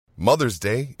Mother's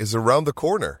Day is around the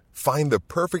corner. Find the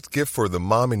perfect gift for the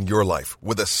mom in your life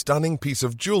with a stunning piece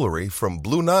of jewelry from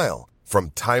Blue Nile.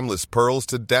 From timeless pearls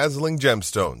to dazzling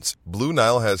gemstones, Blue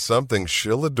Nile has something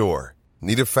she'll adore.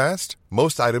 Need it fast?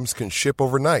 Most items can ship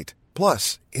overnight.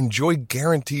 Plus, enjoy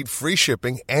guaranteed free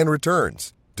shipping and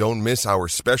returns. Don't miss our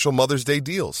special Mother's Day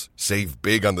deals. Save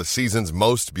big on the season's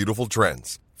most beautiful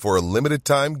trends. For a limited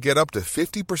time, get up to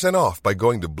 50% off by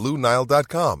going to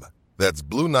BlueNile.com. That's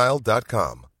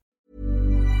BlueNile.com.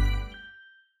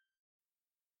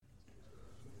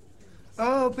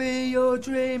 I'll be your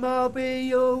dream, I'll be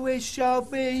your wish, I'll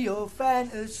be your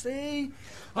fantasy.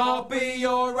 I'll be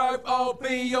your hope, I'll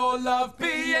be your love,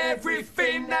 be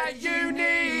everything that you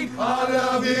need. I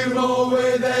love you more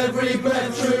with every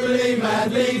breath, truly,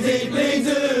 madly, deeply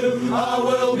do. I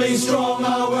will be strong,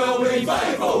 I will be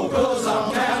faithful, cause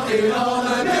I'm counting on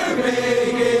a new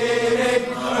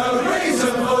beginning, a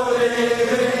reason for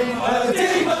living, a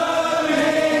deeper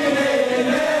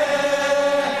meaning.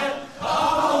 I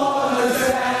wanna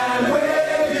stand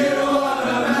with you on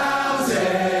a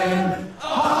mountain, I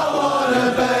wanna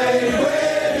bathe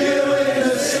with you in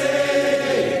the sea,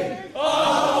 I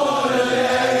wanna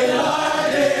lay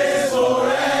like this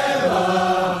forever,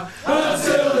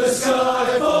 until the sky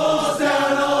falls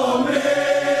down on me.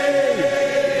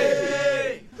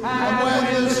 And when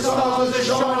the stars are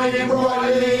shining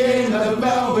brightly in the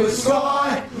velvet sky,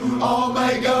 I'll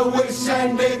make a wish,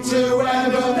 send it to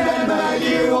heaven, then make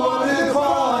you wanna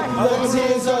cry. The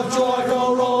tears of joy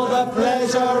for all the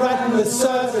pleasure and the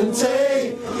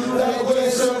certainty that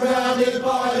we're surrounded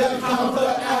by the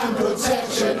comfort and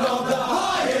protection of the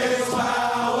highest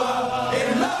power. In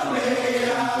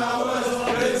lonely hours,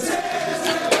 the tears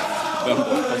will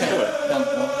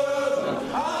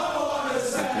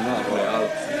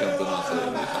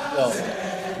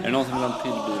Är det någon som vill ha en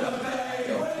till bira?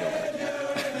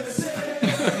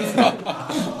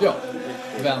 Ja,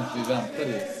 vi väntade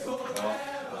ju.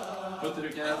 Putte, du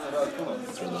kan hälsa välkommen.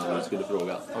 Jag trodde att du skulle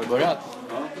fråga. Har vi börjat?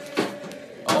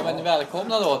 Ja, men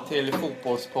välkomna då till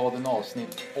Fotbollspodden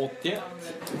avsnitt 81.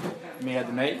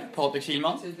 Med mig, Patrik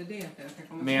Kilman.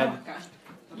 Med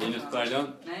Linus Berglund.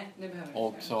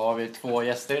 och så har vi två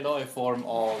gäster idag i form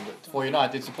av två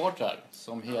United-supportrar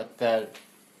som heter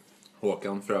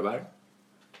Håkan Fröberg.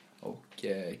 och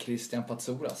Christian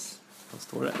Patsoras. Vad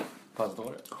står det?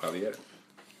 Pastore. Javier.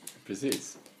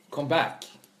 Precis.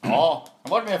 Comeback. Ja,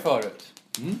 han har varit med förut.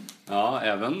 Ja,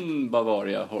 även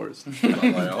Bavaria Horse.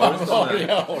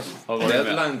 Bavaria Horse. Har varit med.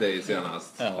 Deadline Day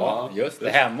senast. Ja, just det.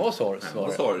 Hemma hos Horse var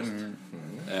det. Horst.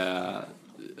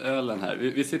 Ölen här.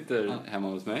 Vi sitter hemma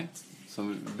hos mig.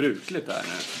 Som brukligt är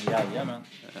nu. Jajamän.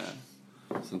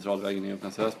 Centralvägen i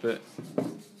Upplands Väsby.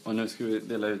 Och nu ska vi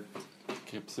dela ut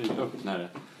kapsylöppnare.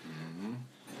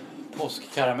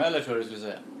 Påskkarameller tror jag du skulle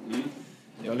säga.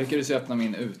 Jag lyckades ju öppna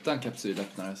min utan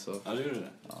kapsylöppnare så... Ja, det gjorde det.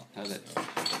 Ja, härligt.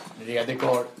 Redig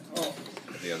karl.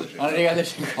 Reder sig. Han reder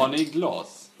sig. Har ni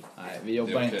glas? Nej, vi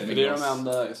jobbar inte För med det är de glas.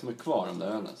 enda som är kvar, de där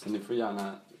ölen. Så ni får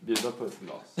gärna bjuda på ett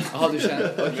glas. Jaha, du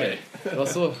känner... Okej. Det var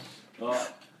så... Ja.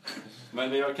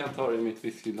 Men jag kan ta det i mitt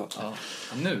whiskyglas. Ja.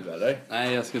 Nu, eller?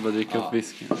 Nej, jag ska bara dricka upp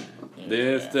whisky.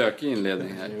 Det är stökig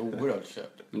inledning Det är här. oerhört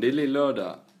köpt. Men det är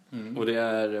lillördag. Och det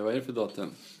är, vad är det för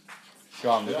datum?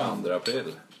 22. 2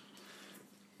 april.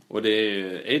 Och det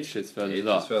är Ages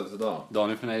födelsedag. Ages födelsedag.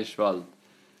 Daniel från Eichwald.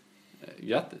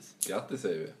 Grattis. Grattis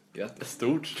säger vi. Grattis.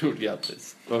 Stort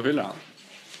grattis. Vad fyller han?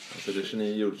 Alltså det är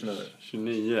 29 jordknöder.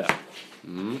 29.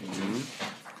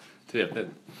 Trevligt.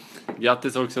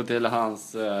 Grattis också till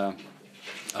hans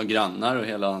grannar och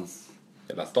hela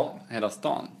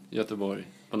stan. Göteborg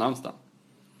på namnsdagen.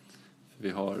 Vi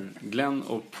har Glenn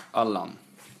och Allan.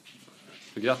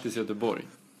 Så grattis Göteborg.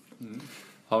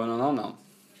 Har vi någon annan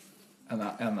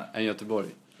än Göteborg?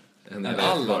 En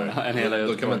Allan. En hela Då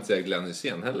Göteborg. kan man inte säga Glenn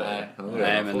Hysén heller. Nej. Han har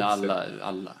Nej, redan men fått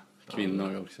alla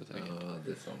kvinnor också säkert. Ja,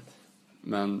 det är sant.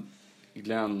 Men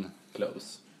Glenn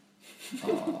Close.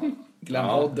 Glenn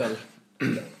Hoddle.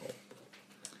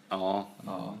 ja,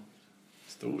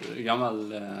 stor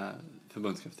gammal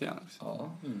förbundskapten också.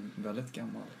 Ja, väldigt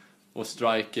gammal. Och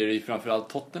striker i framförallt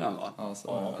Tottenham, va? Ja,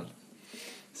 så är det väl.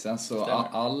 Sen så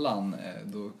Allan,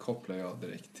 då kopplar jag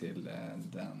direkt till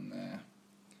den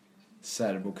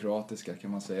serbokroatiska,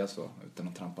 kan man säga så, utan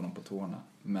att trampa någon på tårna.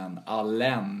 Men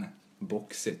Alen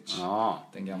Boksic,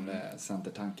 den gamla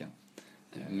centertanken.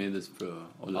 Middlesbrough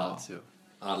och Lazio.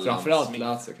 Framförallt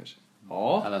Lazio kanske.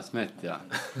 Ja. Alla Smith, ja.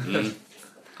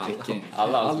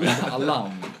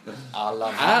 Allan.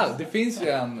 Det finns ju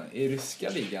en i ryska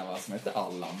ligan, va, som heter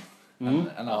Allan.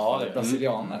 En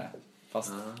brasilianare.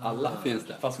 Fast alla finns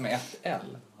det. Fast med ett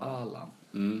L. Allan.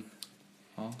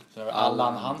 Så har vi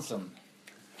Allan Hansen.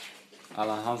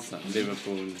 Allan Hansen,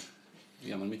 Liverpool,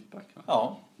 gammal mittback va?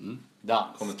 Ja.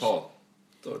 Dans.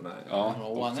 Kommentator, nej. Ja,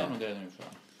 Ja, han är också. nog det nu tror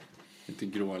jag. Lite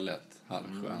grålätt,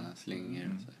 halvsköna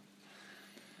slingor och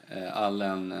så.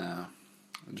 Allen,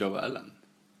 Joe Allen.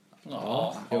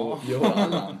 Ja. Joel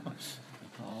Allan.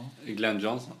 Glenn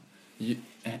Johnson.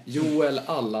 Joel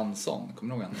Allansson,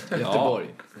 kommer du ihåg han? Göteborg.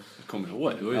 Jag kommer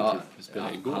ihåg, det var ju Ja. typ, vi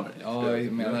spelade igår. Ja,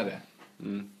 jag menar det.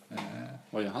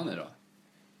 Vad gör han idag?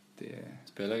 Det...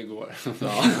 Spelade igår.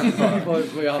 Ja,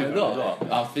 vad gör han idag?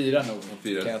 Ja, firar nog,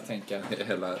 Firar. kan jag tänka.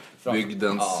 Hela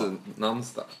bygdens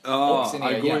namnsdag. Ja, Och sin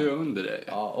han egen. går ju under det.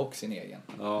 Ja, och sin egen.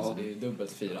 Ja. Så det är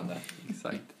dubbelt firande.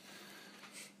 Exakt.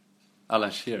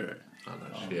 Alan Shearer.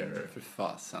 Annars Shearer. För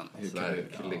fasen.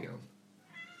 Verkligen.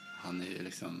 Han är ju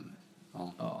liksom...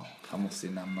 Ja. Ja, han måste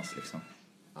ju nämnas liksom.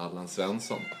 Allan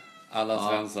Svensson. Allan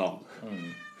Svensson.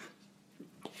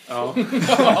 Ja.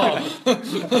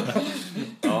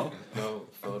 Ja.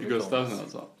 Gustavsson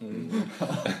alltså.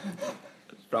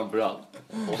 Framförallt.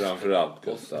 Framförallt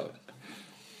Gustav.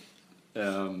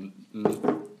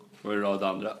 Och en rad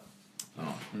andra.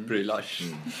 Brylars.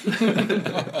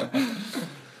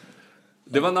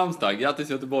 Det var namnsdag. Grattis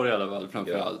Göteborg i alla fall,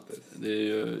 framförallt. Grattis. Det är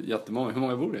ju jättemånga. Hur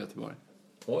många bor i Göteborg?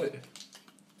 Oj.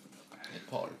 Ett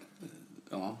par.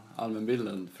 Ja,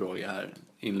 allmänbilden fråga här.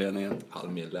 Inledningen.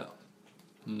 Halvmille.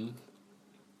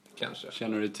 Kanske.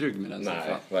 Känner du dig trygg med den Nej,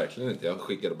 siffran? verkligen inte. Jag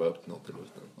skickade bara upp något i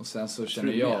luften. Och sen så känner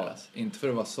Tror du jag, mer, alltså? inte för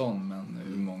att vara sån, men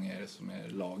hur många är det som är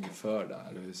lagförda?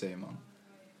 Eller hur säger man?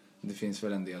 Det finns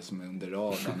väl en del som är under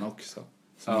radarn också.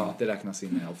 Som inte räknas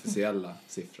in i den officiella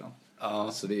siffran.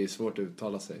 Ja, Så det är svårt att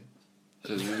uttala sig.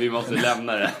 vi måste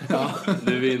lämna det.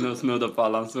 Nu är vi inne och snuddar på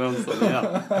Allan Svensson igen.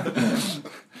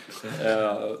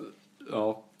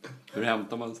 Ja, hur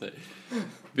hämtar man sig?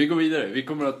 Vi går vidare. Vi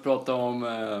kommer att prata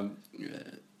om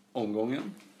omgången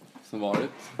som varit.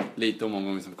 Lite om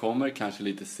omgången som kommer. Kanske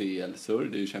lite CL-surr.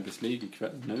 Det är ju Champions League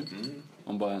ikväll nu.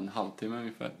 Om bara en halvtimme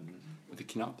ungefär. Lite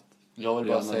knappt. Jag vill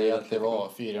bara Redan säga när- att det var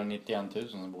 491 000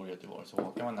 som bor i Göteborg, så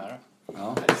Håkan var nära.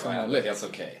 Ja, Det var ändå helt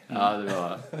okej. ja det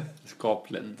var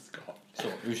skapligt. Så,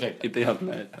 ursäkta. Inte helt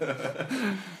nöjd.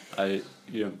 Nej,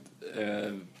 grymt.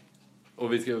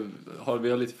 Och vi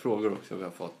har lite frågor också vi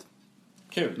har fått.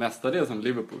 Kul. Mestadels om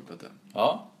Liverpool, Peter.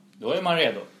 Ja, då är man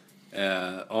redo.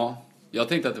 Ja, jag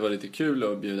tänkte att det var lite kul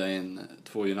att bjuda in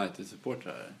 2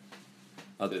 United-supportrar.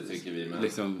 Att Det tycker vi med.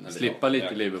 liksom Eller slippa ja, lite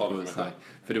jag Liverpool. håller med dig.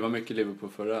 För det var mycket Liverpool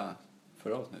förra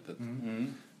avsnittet.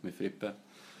 Med Frippe.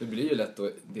 Det blir ju lätt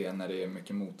det när det är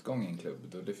mycket motgång i en klubb.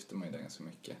 Då lyfter man ju det ganska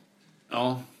mycket.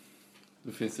 Ja,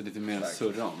 då finns det lite mer Exakt.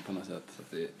 surra om på något sätt. Så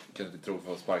att det kanske inte tror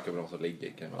för att sparka på de som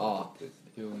ligger. Kan vara Ja, fattigt.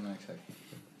 jo men exakt.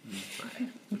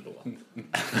 Förlåt.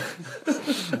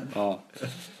 Ja.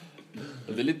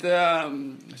 Och det är lite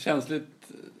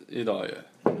känsligt idag ju.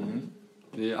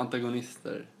 Det är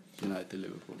antagonister,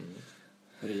 United-Liverpool.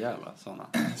 Rejäla sådana.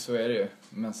 Så är det ju.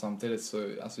 Men samtidigt så,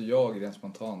 alltså jag rent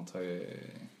spontant har ju...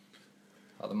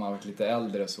 Hade man varit lite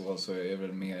äldre så är det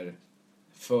väl mer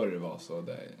förr var så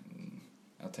där,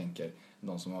 jag tänker,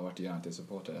 de som har varit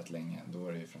United-supporter rätt länge, då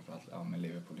är det ju framförallt med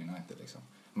Liverpool United liksom.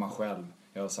 Man själv,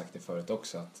 jag har sagt det förut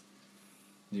också, att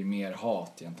det är mer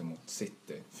hat gentemot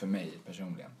City, för mig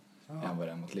personligen, än vad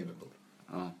det är mot Liverpool.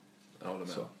 Ja. Jag håller med.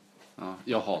 Så. Ja.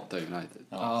 Jag hatar United.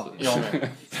 Ja, Så- jag med.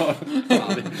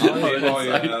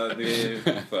 Det är ju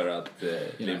för att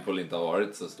Liverpool inte har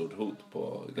varit så stort hot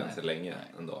på ganska länge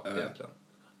ändå egentligen.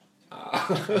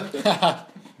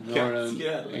 Nu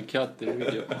har en katt i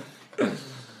ryggen.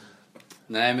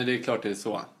 Nej, men det är klart det är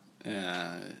så.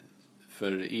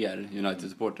 För er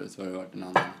United-supporter så har det varit en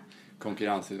annan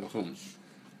konkurrenssituation.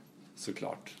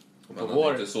 Såklart. Men det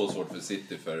var inte så svårt för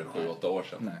City för 7-8 år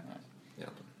sedan. Nej.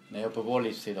 Egentligen. Nej, på vår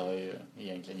livstid har ju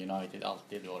egentligen United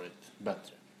alltid varit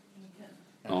bättre.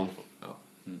 Ja. Ja.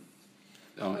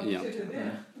 Ja,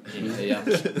 egentligen. Inte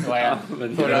egentligen. Vad är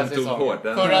men förra Den tog säsongen? hårt.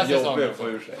 Den Förra är jobbig säsongen. att få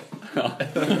ur sig.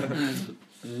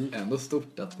 Ändå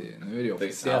stort att det, nu är det ju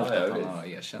officiellt Ja, att han visst. har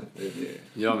erkänt.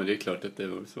 Ja, men det är klart att det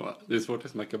var så. Det är svårt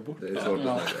att smacka bort. Det är svårt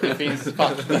Ja, att snacka. det finns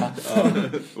fakta.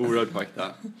 Oerhört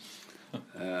fakta.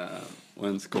 Och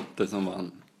en skotte som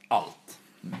vann allt.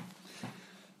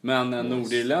 Men en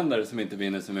nordirländare som inte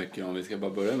vinner så mycket, om vi ska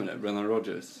bara börja med det. Brendan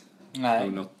Rodgers. Nej.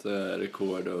 Tog något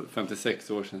rekord, och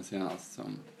 56 år sedan senast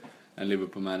som en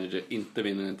Liverpool-manager inte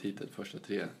vinner en titel första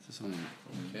 3 säsongerna.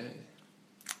 Okej.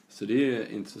 Så det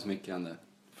är inte så smickrande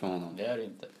för honom. Det är det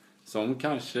inte. Som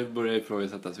kanske börjar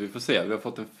ifrågasättas. Vi får se. Vi har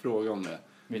fått en fråga om det.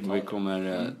 Vi tar Och vi det.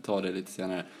 kommer ta det lite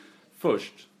senare.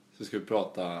 Först så ska vi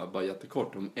prata bara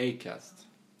jättekort om Acast.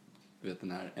 Du vet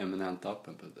den här eminenta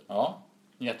appen, Peter. Ja,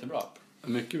 jättebra.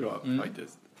 Mycket bra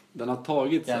faktiskt. Den har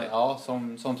tagit sig. Ja,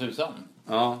 som tusan.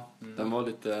 Ja, den var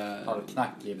lite...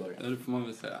 halvknackig i början. Ja, det får man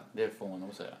väl säga. Det får man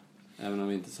nog säga. Även om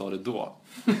vi inte sa det då.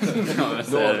 Kan man väl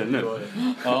säga det nu.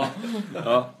 Ja.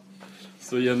 Ja,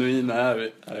 så genuina är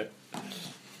vi här.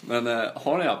 Men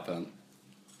har ni appen?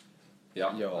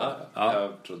 Ja.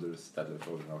 Jag trodde du ställde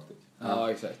frågan rakt ut.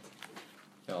 Ja, exakt.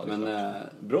 Ja, det är Men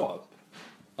klart. bra app.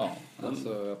 Ja,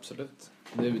 alltså absolut.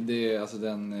 Alltså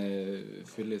den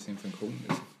fyller sin funktion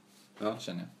liksom, Ja.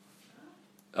 känner jag.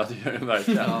 Ja, det gör det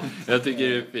verkligen. Jag tycker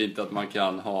det är fint att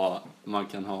man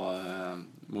kan ha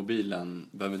mobilen,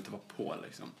 behöver inte vara på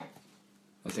liksom.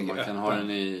 Alltså man kan ha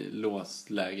den i låst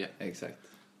läge. Exakt.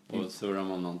 Och surrar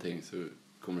man om någonting så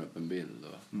kommer det upp en bild.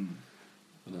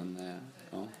 Och den,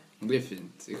 ja. Det är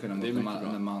fint. Det är skillnad Det är mot mycket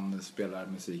bra. när man spelar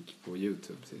musik på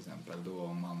YouTube till exempel. Då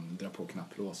om man drar på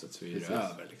knapplåset så är Precis. det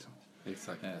över liksom.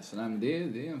 Exakt. Så nej, men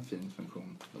det är en fin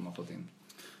funktion de har fått in.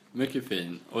 Mycket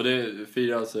fin. Och det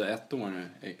firar alltså 1 år nu,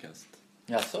 Acast.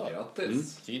 Jaså?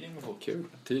 Grattis. Tiden går fort. Kul.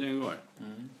 Tiden går.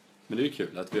 Men det är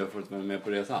kul att vi har fått vara med på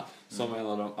resan. Som en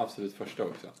av de absolut första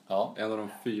också. Ja. En av de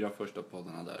 4 första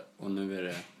poddarna där. Och nu är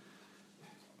det,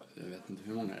 jag vet inte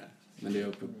hur många det är. Men det är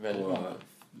uppe Väldigt på många.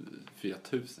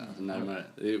 4000, alltså närmare.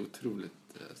 Det är otroligt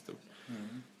stort.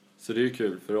 Så det är ju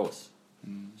kul för oss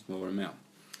som har varit med.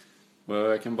 Och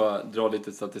jag kan bara dra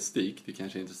lite statistik, det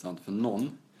kanske är intressant för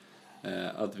någon.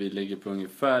 Att vi ligger på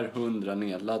ungefär 100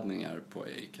 nedladdningar på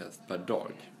Acast per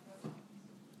dag.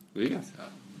 Det är ganska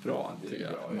bra,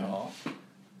 tycker jag. Ja.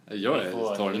 Jag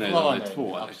tar det ner med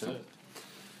 2. Liksom.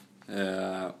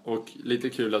 Och lite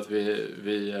kul att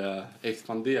vi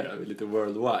expanderar, vi är lite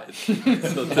worldwide.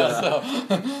 Så att,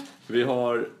 vi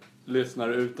har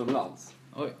lyssnare utomlands.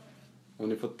 Oj. Och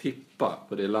ni får tippa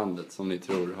på det landet som ni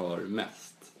tror har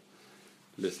mest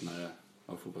lyssnare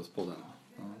av Fotbollspodden.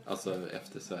 Alltså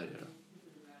efter Sverige då.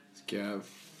 Ska jag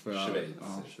Schweiz.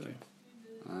 Ja,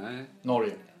 Nej,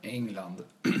 Norge. England.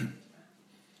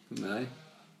 nej.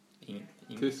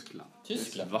 Tyskland.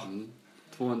 Tyskland. Va?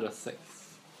 206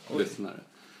 lyssnare.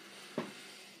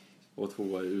 Och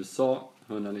 2 är USA,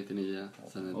 199.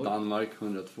 Sen är Danmark,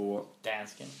 102.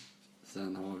 Dansken.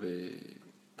 Sen har vi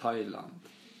Thailand.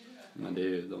 Men det är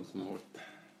ju de som har åkt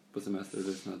på semester och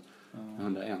lyssnat.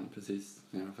 101 precis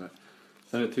ungefär.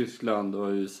 Sen är det Tyskland och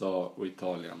USA och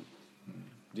Italien.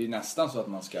 Det är nästan så att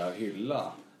man ska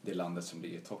hylla det landet som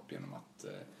ligger i topp genom att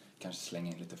kanske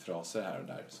slänga in lite fraser här och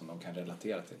där som de kan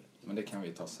relatera till. Men det kan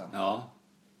vi ta sen. Ja,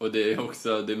 och det är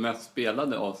också det mest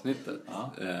spelade avsnittet.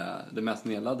 Det mest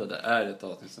nedladdade är ett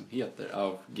avsnitt som heter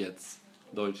Auf geht's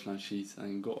Deutschland schießt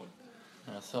ein Goal.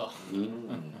 Jaså.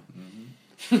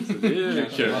 Så det är ju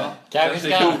kul.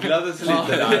 Kanske googlades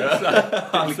lite där.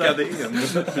 Halkade in.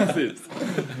 Precis.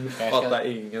 Fattar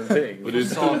ingenting. Och det är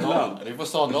ett stort land. Vi får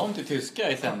sadla om till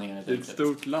tyska i sändningen. Det är ett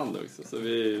stort land också. Så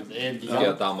vi... Ska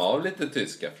jag damma av lite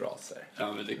tyska fraser?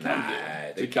 Ja, men det kan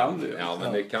Nej, du. Det kan du. Ja,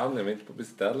 men det kan jag. Men inte på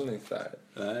beställning så här.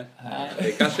 Nej.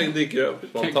 Det kanske dyker upp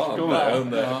spontant. komma. Jag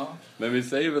undrar. Ja. Men vi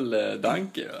säger väl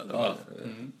danke då? Ja,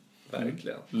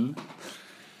 verkligen.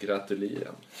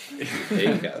 Gratulieren.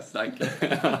 Acast. Tack.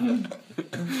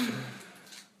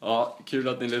 Ja, kul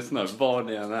att ni lyssnar. Var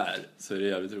ni än är så är det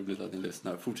jävligt roligt att ni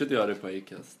lyssnar. Fortsätt göra det på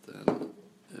Acast.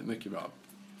 Mycket bra.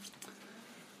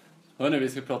 Hörrni, vi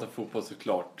ska prata fotboll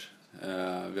såklart.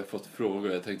 Vi har fått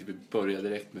frågor. Jag tänkte vi börjar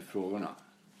direkt med frågorna.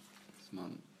 Så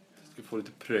man ska få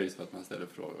lite pröjs för att man ställer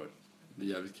frågor. Det är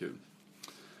jävligt kul.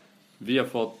 Vi har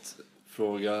fått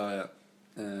fråga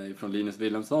från Linus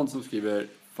Wilhelmsson som skriver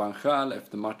Van Gaal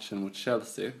efter matchen mot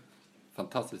Chelsea.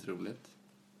 Fantastiskt roligt.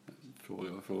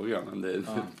 Fråga, men det är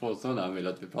ett påstående han vill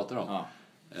att vi pratar om.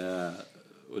 Ja.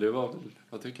 Och det var väl,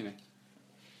 vad tycker ni?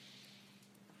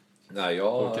 Nej,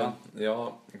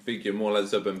 jag fick ju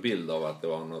målades upp en bild av att det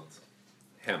var något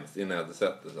hemskt. Innan jag hade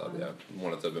sett det så hade jag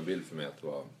målat upp en bild för mig att det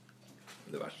var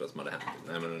det värsta som hade hänt.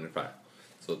 Nej, men ungefär.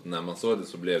 Så att när man såg det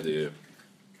så blev det ju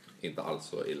inte alls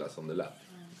så illa som det lät.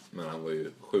 Men han var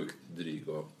ju sjukt dryg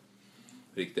och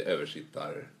riktig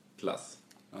översittarklass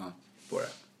på det.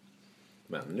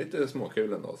 Men lite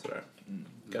småkul ändå sådär.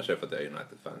 Kanske för att jag är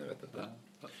United-fan, jag vet inte.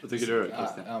 Vad tycker du,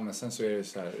 Christian? Ja, men sen så är det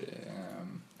så här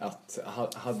att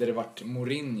hade det varit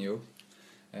Mourinho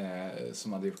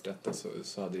som hade gjort detta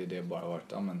så hade det bara varit,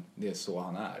 ja men det är så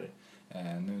han är.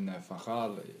 Nu när Van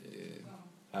Gaal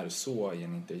är så i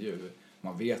en intervju,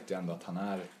 man vet ju ändå att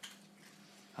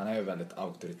han är ju väldigt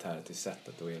auktoritär till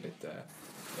sättet och är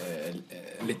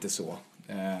lite så.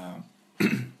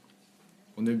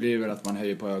 Och nu blir det väl att man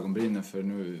höjer på ögonbrynen för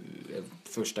nu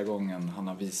första gången han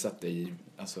har visat det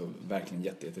alltså verkligen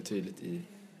jättetydligt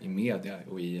i media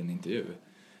och i en intervju.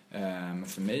 Men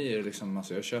för mig är det liksom,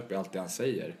 alltså jag köper allt det han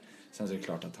säger. Sen så är det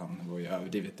klart att han var ju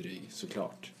överdrivet dryg,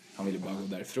 såklart. Han ville bara gå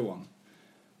därifrån.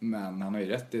 Men han har ju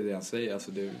rätt i det han säger.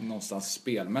 Alltså det är någonstans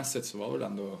spelmässigt så var väl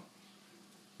ändå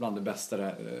bland det bästa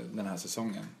den här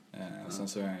säsongen. Sen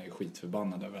så är han ju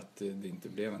skitförbannad över att det inte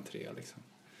blev en 3 liksom.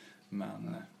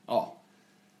 Men ja,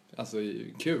 alltså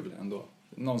kul ändå.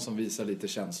 Någon som visar lite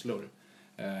känslor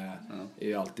är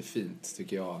ju alltid fint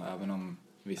tycker jag, även om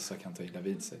vissa kan ta illa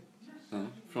vid sig.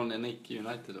 Från en icke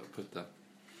United då, Putte.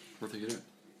 Vad tycker du?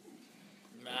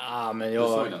 Ja,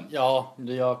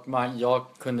 men jag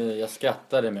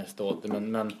skrattade mest åt det,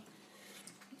 men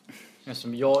alltså,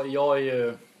 jag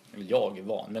är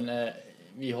van, men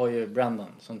vi har ju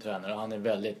Brandon som tränare och han är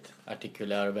väldigt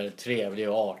artikulär och väldigt trevlig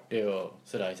och artig och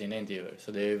sådär i sina intervjuer.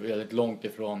 Så det är väldigt långt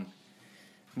ifrån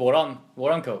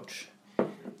våran coach.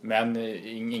 Men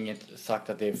inget sagt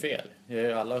att det är fel.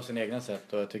 Alla har sin egna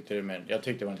sätt och jag tyckte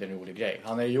det var en rolig grej.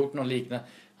 Han har gjort någon liknande,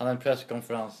 han hade en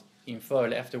presskonferens inför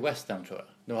eller efter West Ham tror jag.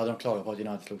 Då hade de klagat på att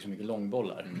United slog så mycket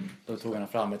långbollar. Då tog han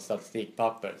fram ett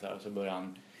statistikpapper så här, och så började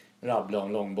han rabbla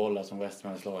om långbollar som West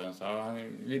Ham slår. Så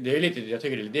det är lite, jag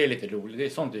tycker det är lite roligt. Det är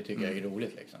sånt jag tycker är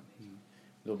roligt liksom.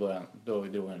 Då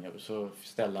drog han så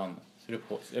ställde han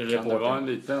Kan det vara en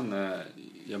liten,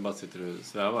 jag bara sitter och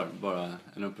svävar, bara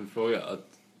en öppen fråga.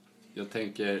 Att jag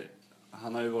tänker,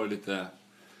 han har ju varit lite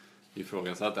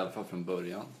ifrågasatt i alla fall från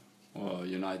början. Och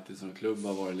United som klubb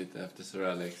har varit lite efter Sir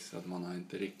Alex, att man har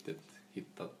inte riktigt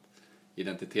hittat,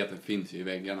 identiteten finns ju i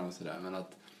väggarna och sådär. Men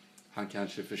att han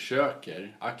kanske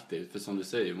försöker aktivt, för som du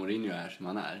säger, Mourinho är som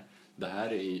han är. Det här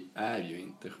är ju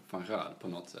inte van Gaal på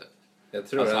något sätt. Jag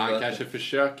tror alltså han kanske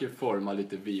försöker forma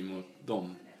lite vi mot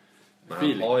dem. Men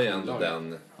han har ju ändå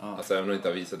den, alltså även om han inte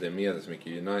har visat det med så mycket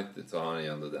i United, så har han ju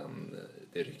ändå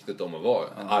det ryktet om att vara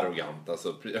arrogant,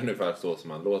 alltså ungefär så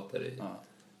som han låter i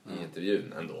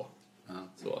intervjun ändå.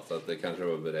 Så att det kanske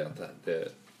var det att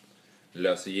det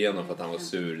löser igenom för att han var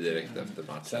sur direkt efter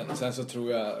matchen. Sen så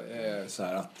tror jag så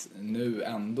här att nu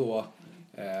ändå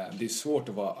det är svårt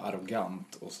att vara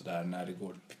arrogant och sådär när det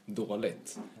går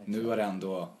dåligt. Nu har det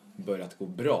ändå börjat gå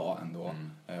bra ändå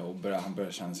och han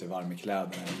börjar känna sig varm i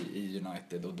kläderna i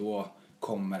United, och då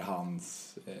kommer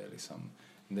hans liksom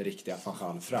det riktiga van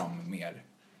Gaal fram mer.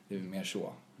 Det är mer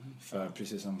så. För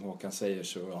precis som Håkan säger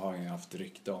så har han ju haft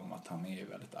rykte om att han är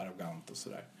väldigt arrogant och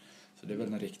sådär. Så det är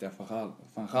väl den riktiga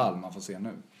van Gaal man får se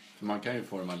nu. För man kan ju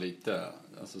forma lite,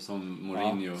 alltså som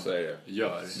Mourinho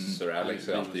gör. Sir Alex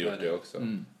har alltid gjort det också.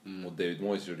 Och David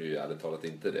Moyes gjorde ju ärligt talat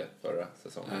inte det förra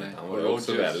säsongen. Nej. Han var ju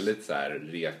också väldigt så här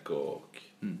reko och...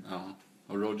 Ja,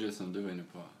 och Rodgers som du var inne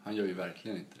på, han gör ju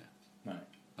verkligen inte det. Nej.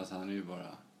 Alltså han är ju bara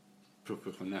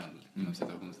professionell inom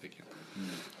citationstecken.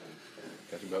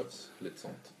 Kanske behövs lite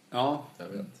sånt. Ja, jag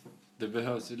vet. Det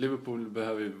behövs, Liverpool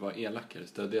behöver ju vara elakare,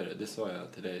 stödjare. Det sa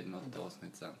jag till dig i något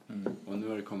avsnitt sen. Och nu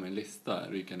har det kommit en lista,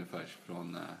 rykande färs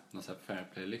från någon sån här fair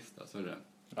play-lista, så är det.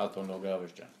 Att de låg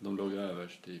överst. De låg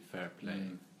överst i fair play.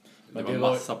 Men det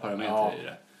var massa parametrar i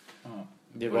det.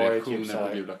 Det var ju typ såhär,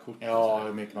 på gula kort. Ja,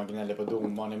 hur mycket man gnäller på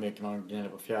domaren, hur mycket man gnäller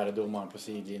på fjärde domaren på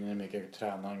sidlinjen, hur mycket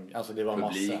tränaren, alltså det var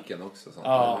massa. Publiken också. Sånt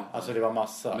ja, alltså det var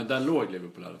massa. Men där låg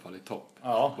Liverpool i alla fall i topp.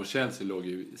 Ja. Och Chelsea låg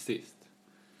ju sist.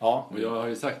 Ja. Och jag har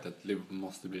ju sagt att Liverpool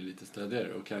måste bli lite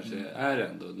stödigare och kanske är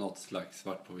ändå något slags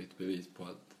svart på vitt bevis på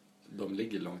att de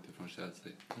ligger långt ifrån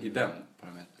Chelsea i den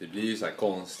parametern. Det blir ju så här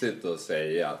konstigt att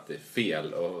säga att det är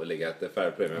fel att lägga ett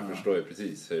fair play, men jag förstår ju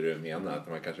precis hur du menar, att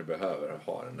man kanske behöver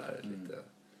ha den där lite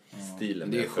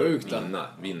stilen. Det är sjukt att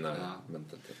vinna.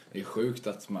 Det är sjukt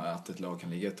att ett lag kan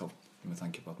ligga i topp med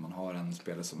tanke på att man har en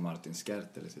spelare som Martin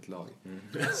Skrtel i sitt lag.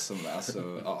 Som,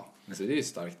 alltså, ja, så det är ju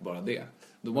starkt bara det.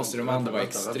 Då måste de andra vara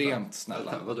extremt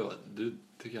snälla. Vadå? Du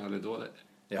tycker han är dålig?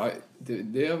 Ja,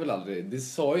 det är väl aldrig, det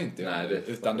sa ju inte jag. Nej,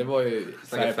 utan det var ju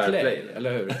fair play,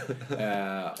 eller hur?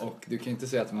 Och du kan inte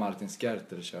säga att Martin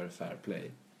Skrtel kör fair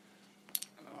play.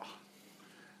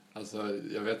 Alltså,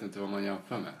 jag vet inte vad man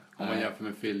jämför med. Om man jämför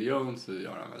med Phil Jones så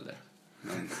gör han väl det.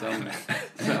 Men sen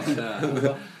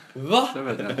Va? Så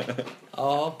vet jag inte.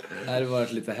 Ja, det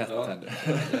var lite hett här nu.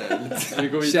 Vi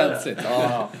går vidare. Känsligt.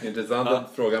 Ja. Intressant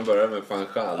att frågan börjar med van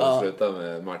Gaal och slutar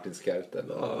med Martin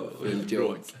Skrtel och Phil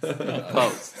Jones.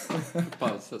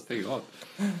 Paus, stäng av.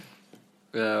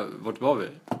 Vart var vi?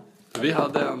 Vi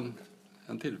hade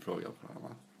en till fråga på det här, va?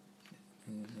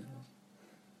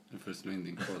 Nu får du slå in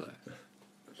din kod där.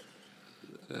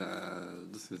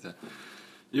 Då ska vi se.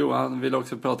 Jo, han vill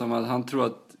också prata om att han tror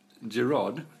att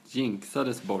Gerrard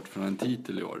jinxades bort från en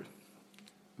titel i år.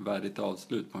 Värdigt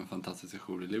avslut på en fantastisk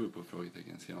session i Liverpool,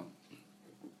 frågetecken, ska jag.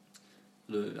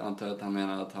 Då antar jag att han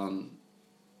menar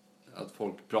att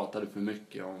folk pratade för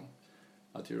mycket om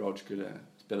att Gerrard skulle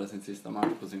spela sin sista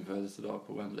match på sin födelsedag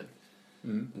på Wembley.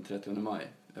 Den 30 maj,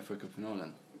 FA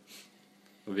Cup-finalen.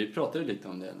 Och vi pratade lite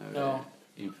om det nu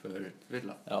inför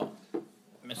Villa. Ja.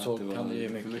 Men så det kan det ju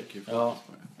för mycket. fokus Ja,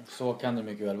 på det. så kan det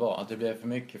mycket väl vara. Att det blev för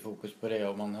mycket fokus på det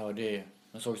och man hörde,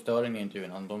 man såg Störling i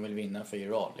intervjun, de vill vinna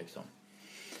 4 rad liksom.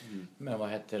 Men vad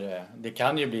heter det? Det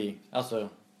kan ju bli, alltså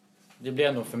det blir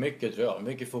ändå för mycket tror jag.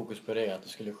 Mycket fokus på det, att det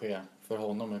skulle ske för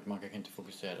honom. Men man kan inte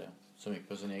fokusera så mycket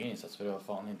på sin egen insats. För det var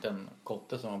fan inte en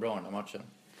kotte som var bra i den här matchen.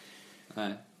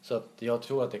 Nej. Så att jag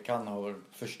tror att det kan ha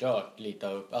förstört lite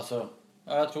upp. Alltså,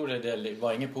 jag tror det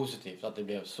var inget positivt att det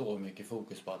blev så mycket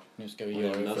fokus på att nu ska vi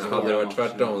göra det. Hade det varit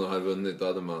tvärtom och de hade vunnit, då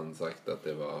hade man sagt att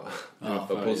det var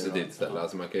var positivt istället.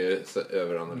 Alltså man kan ju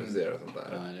överanalysera sånt där.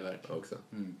 Ja, det är verkligen. Också.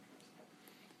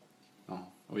 Ja.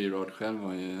 Och Gerard själv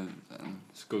var ju en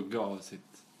skugga av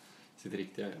sitt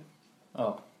riktiga jobb.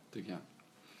 Ja. Tycker jag.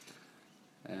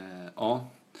 Ja.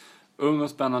 Ung och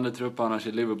spännande trupp annars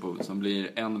i Liverpool som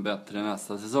blir än bättre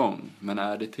nästa säsong. Men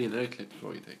är det tillräckligt?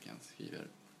 Frågetecken, skriver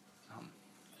han.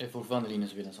 Det är fortfarande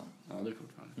Linus Wilhelmsson. Ja, det är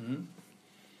fortfarande.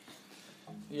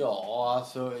 Ja,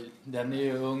 alltså den är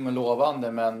ju ung och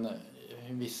lovande, men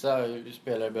vissa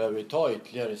spelare behöver ju ta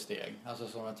ytterligare steg. Alltså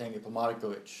som jag tänker på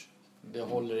Markovic. Det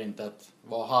håller inte att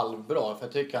vara halvbra, för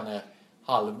jag tycker han är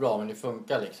halvbra, men det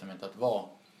funkar liksom inte att vara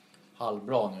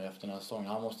halvbra nu efter den här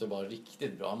säsongen. Han måste vara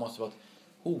riktigt bra. Han måste vara ett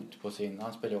hot på sin,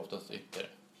 han spelar ju oftast ytter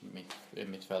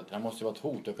mittfält. Han måste vara ett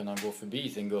hot att kunna gå förbi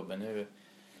sin gubbe. Nu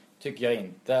tycker jag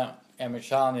inte. Emre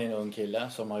Can är en ung kille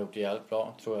som har gjort det jävligt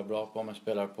bra. Tror jag bra på, men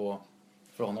spelar på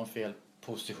för honom fel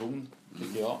position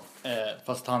tycker jag.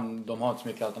 Fast de har inte så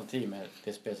mycket alternativ med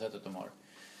det spelsättet de har.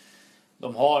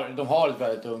 De har ett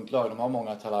väldigt ungt lag. De har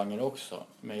många talanger också.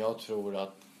 Men jag tror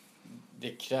att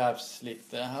det krävs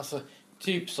lite, alltså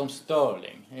typ som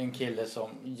Sterling. En kille som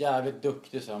jävligt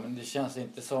duktig så, men det känns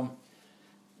inte som,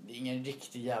 det är ingen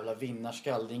riktig jävla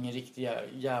vinnarskall. Det är ingen riktig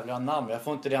jävla namn. Jag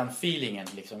får inte den feelingen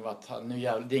liksom att det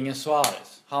är ingen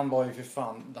Suarez. Han var ju för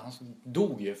fan, han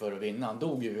dog ju för att vinna. Han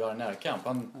dog ju i en närkamp.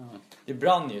 Det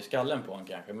brann ju skallen på honom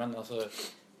kanske, men alltså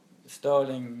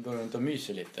Sterling går runt och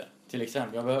myser lite. Till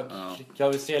exempel, jag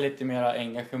vill se lite mer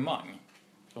engagemang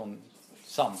från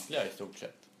samtliga i stort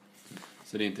sett.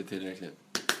 Så det är inte tillräckligt?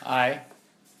 Nej.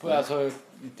 Alltså,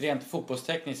 rent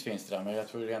fotbollstekniskt finns det där, men jag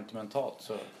tror rent mentalt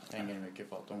så hänger det mycket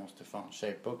på att de måste fan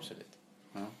shape upp sig lite.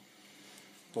 Ja.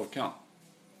 Håkan?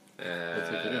 Vad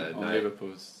tycker du om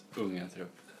Liverpools unga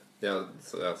trupp? Ja,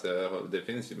 alltså, det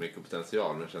finns ju mycket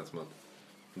potential, men det känns som att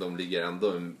de ligger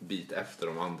ändå en bit efter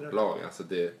de andra lagen. Alltså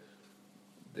det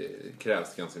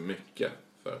krävs ganska mycket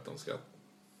för att de ska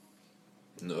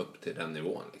nå upp till den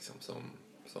nivån liksom,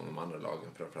 som de andra lagen,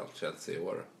 framförallt Chelsea i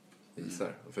år,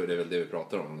 visar. För det är väl det vi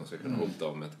pratar om de ska kunna hota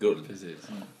om ett guld. Precis.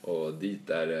 Och dit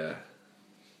är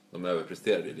de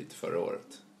överpresterade lite förra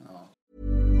året. Ja.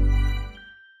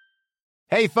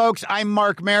 Hey, folks, I'm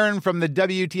Mark Maron from the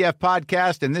WTF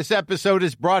Podcast, and this episode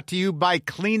is brought to you by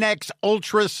Kleenex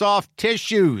Ultra Soft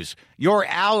Tissues, your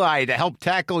ally to help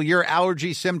tackle your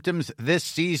allergy symptoms this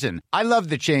season. I love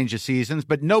the change of seasons,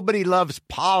 but nobody loves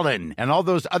pollen and all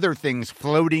those other things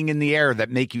floating in the air that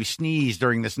make you sneeze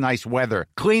during this nice weather.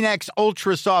 Kleenex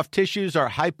Ultra Soft Tissues are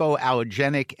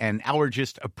hypoallergenic and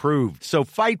allergist approved, so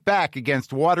fight back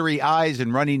against watery eyes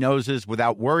and runny noses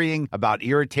without worrying about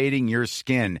irritating your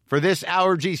skin. For this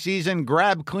allergy season,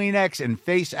 grab Kleenex and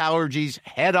face allergies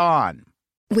head on.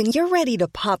 When you're ready to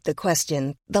pop the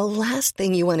question, the last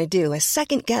thing you want to do is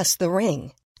second-guess the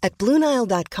ring. At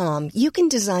BlueNile.com, you can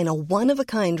design a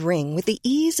one-of-a-kind ring with the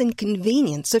ease and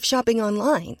convenience of shopping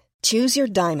online. Choose your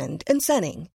diamond and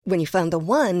setting. When you find the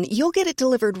one, you'll get it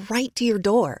delivered right to your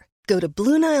door. Go to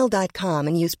BlueNile.com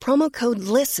and use promo code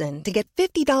LISTEN to get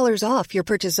 $50 off your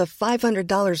purchase of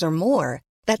 $500 or more.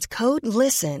 That's code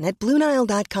LISTEN at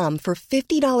BlueNile.com for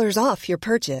 $50 off your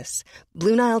purchase.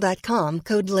 BlueNile.com,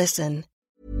 code LISTEN.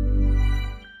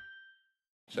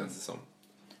 Känns det som,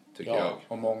 tycker Ja, jag.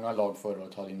 och många lag förra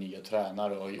året hade nya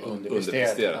tränare och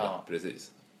Underpresterade, ja.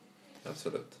 Precis.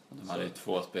 Absolut. De hade ju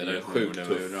 2 spelare det är sjukt som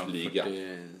tuff gjorde liga.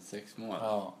 46 mål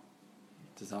Ja.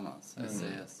 tillsammans.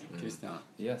 SCS. Christian?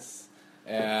 Yes.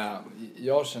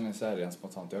 Jag känner så här rent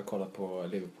spontant. Jag har kollat på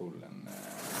Liverpool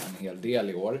en hel del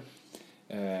i år.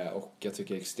 Och jag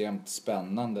tycker det är extremt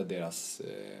spännande deras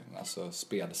alltså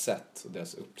spelsätt och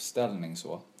deras uppställning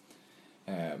så.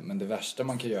 Men det värsta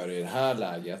man kan göra i det här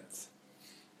läget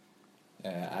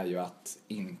är ju att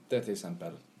inte till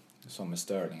exempel som med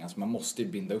Sterling. Alltså man måste ju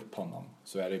binda upp honom.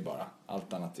 Så är det ju bara.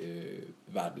 Allt annat är ju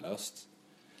värdelöst.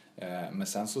 Men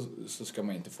sen så ska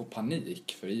man inte få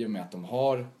panik. För i och med att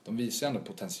de visar ändå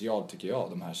potential tycker jag,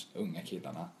 de här unga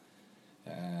killarna.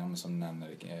 Som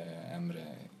nämner Emre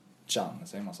Can,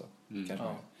 säger man så? Kanske.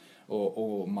 Ja.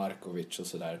 Och Markovic och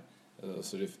sådär.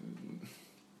 Så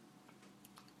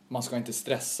man ska inte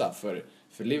stressa, för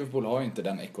För Liverpool har ju inte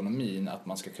den ekonomin att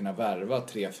man ska kunna värva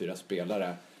 3-4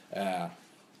 spelare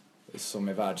som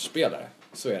är världsspelare.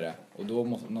 Så är det. Och då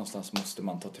någonstans måste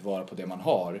man ta tillvara på det man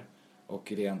har.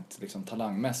 Och rent liksom,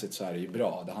 talangmässigt så är det ju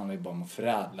bra. Det handlar ju bara om att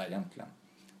förädla egentligen.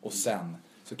 Och sen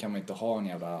så kan man inte ha en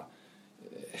jävla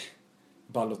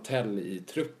Balotelli i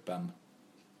truppen.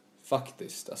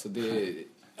 Faktiskt. Alltså det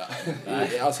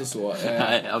alltså så.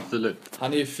 Nej, absolut.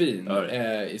 Han är ju fin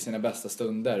i sina bästa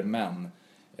stunder, men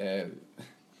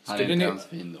han är inte ens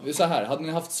fin då. Så här, hade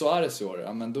ni haft Suarez i år,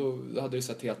 ja, men då hade det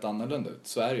sett helt annorlunda ut.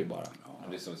 Så är det ju bara. Ja,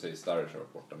 det är som säger Sturridge har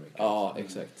borta mycket. Ja,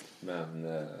 exakt. Men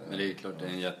det är klart det är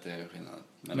en jätteskillnad.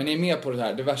 Men ni är med på det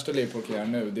här. Det värsta Liverpool kan göra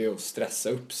nu, det är att stressa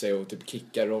upp sig och typ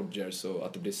kicka Rodgers och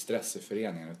att det blir stress i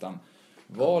föreningen. Utan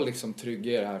var liksom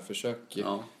trygga i det här. Försök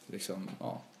liksom,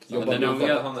 jobba med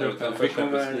det. Han är utanför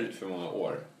Champions League för många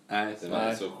år. Nej, det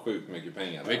är så sjukt mycket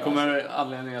pengar. Vi kommer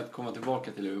anledning att komma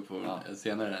tillbaka till Liverpool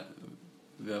senare.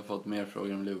 Vi har fått mer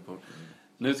frågor om Liverpool.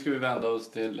 Nu ska vi vända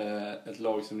oss till ett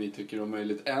lag som ni tycker om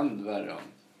möjligt än värre om.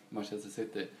 Manchester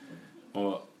City.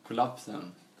 Och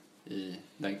kollapsen i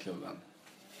den klubben.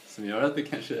 Som gör att det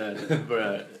kanske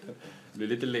börjar bli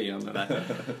lite leende där.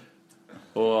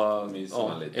 Och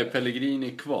är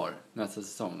Pellegrini kvar nästa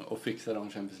säsong och fixar de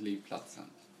Champions League-platsen?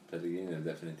 Pellegrini är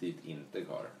definitivt inte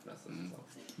kvar nästa säsong.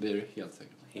 Det är du helt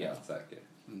säker på? Helt säker.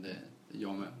 Det är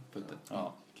jag med.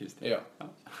 Ja. Christian. Ja.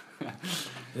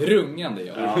 Rungande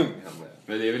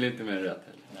Men det är väl inte mer rätt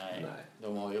heller? Nej.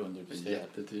 De har ju underpresterat.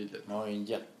 Jättetydligt. De har ju en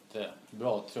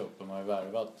jättebra trupp. De har ju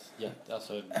värvat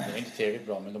alltså det är inte tillräckligt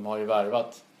bra, men de har ju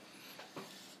värvat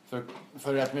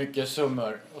för rätt mycket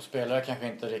summor. Och spelare kanske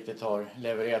inte riktigt har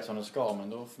levererat som de ska, men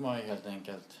då får man ju helt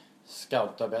enkelt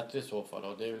scouta bättre i så fall.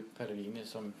 Och det är ju Pellegrini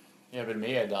som är väl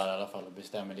med där i alla fall och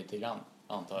bestämmer lite grann,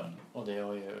 antar jag. Och det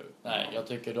har ju... Nej, jag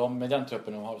tycker med den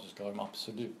truppen de har så ska de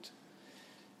absolut...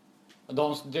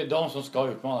 Det är de som ska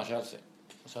utmana Chelsea.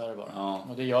 Så är det bara. Ja.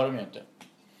 Och det gör de ju inte.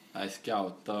 Nej,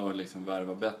 scouta och liksom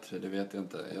värva bättre, det vet jag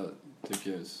inte. Jag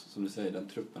tycker, som du säger, den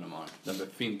truppen de har, den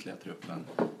befintliga truppen,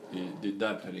 det är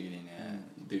där Pellegrini är,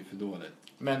 det är för dåligt.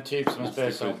 Men typ som en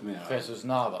spelare som Jesus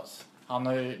Navas. Han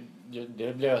har ju,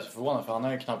 det blev jag så förvånad för han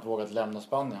har ju knappt vågat lämna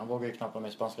Spanien. Han vågar ju knappt vara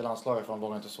med i spanska landslaget för han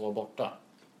vågar inte sova borta.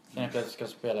 Sen jag plötsligt ska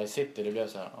spela i City, det blev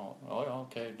så här,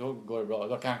 okej, då går det bra.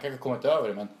 Då kan han kanske kommit över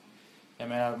det, men jag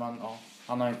menar,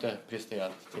 han har inte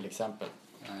presterat till exempel.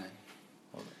 Nej.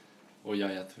 Och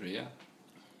Yaya Touré.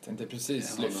 Tänkte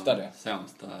precis lyfta det.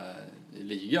 Sämsta i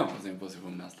ligan på sin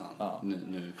position nästan. Ja.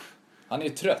 Nu. Han är ju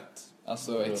trött.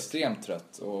 Alltså extremt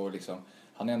trött. Och liksom,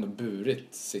 han har ändå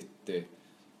burit City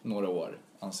några år,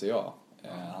 anser jag.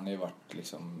 Han har ju varit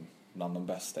liksom bland de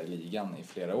bästa i ligan i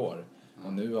flera år.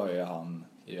 Och nu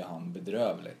är han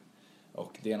bedrövlig.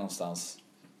 Och det är någonstans...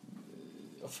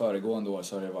 Föregående år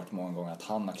så har det varit många gånger att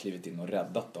han har klivit in och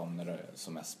räddat dem när det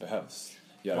som mest behövs.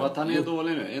 Och att han är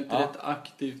dålig nu, är inte det ett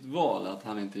aktivt val att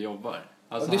han inte jobbar?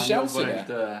 Alltså det han känns jobbar ju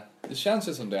inte... Det känns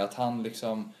ju som det, att han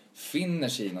liksom finner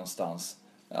sig någonstans.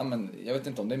 Ja, men jag vet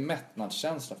inte om det är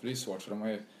mättnadskänsla, för det är svårt, för de har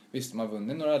ju, visst, de har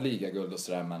vunnit några ligaguld och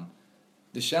sådär, men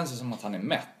det känns ju som att han är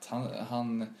mätt.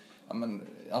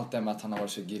 Allt det med att han har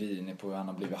varit så grinig på hur han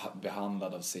har blivit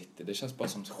behandlad av City, det känns bara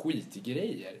som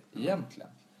skitgrejer egentligen.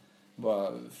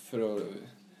 Bara för att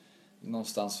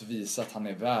någonstans visa att han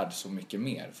är värd så mycket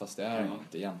mer, fast det är han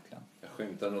inte egentligen. Jag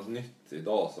skymtade något nytt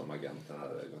idag som agenten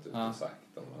hade gått ut och sagt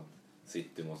om att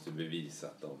City måste bevisa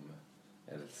att de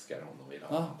älskar honom och vill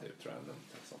ha honom, typ, tror jag, eller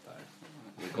sånt där.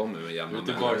 Det kommer med jämna mellanrum.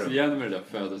 Tillbaka igen med det där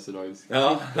födelsedags.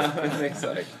 Ja,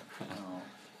 exakt.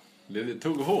 Det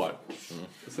tog hårt.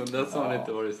 Sen dess har han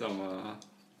inte varit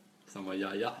samma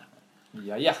jaja.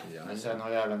 Ja. Men sen har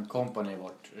ju även Kompany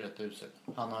varit rätt uselt.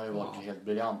 Han har ju varit helt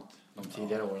briljant de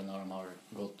tidigare åren när de har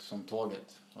gått som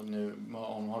tåget. Och nu om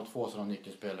de har två sådana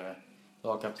nyckelspelare.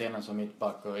 Lagkaptenen som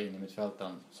mittback och in i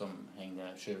mittfälten som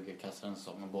hängde 20 kassar en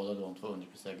säsong. Och båda de två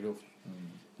underpresterar grovt.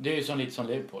 Det är ju lite som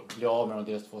Liverpool. Blir av med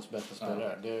deras två bästa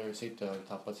spelare. Det sitter och har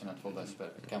tappat sina två bästa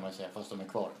spelare, kan man säga, fast de är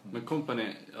kvar. Men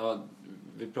Kompany,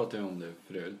 vi pratade ju om det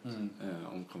förut.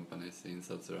 Om Kompanys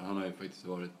insatser. Han har ju faktiskt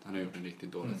han har gjort en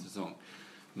riktigt dålig säsong.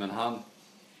 Men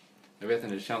jag vet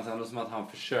inte, det känns ändå som att han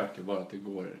försöker bara att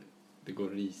det går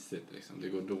risigt liksom. Det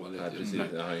går dåligt. Nej, precis.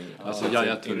 Alltså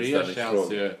Yaya Touré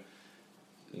känns ju...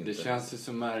 Det känns ju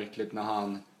så märkligt när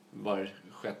han var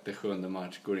 6-7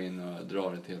 match går in och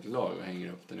drar ett helt lag och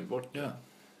hänger upp den i bort. Ja.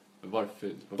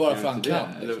 Varför bara för han kan.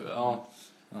 Liksom.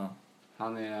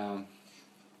 Han är...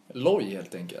 Loj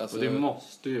helt enkelt. Alltså... Och det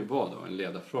måste ju vara då en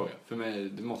ledarfråga. För mig,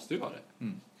 det måste ju vara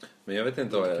det. Men jag vet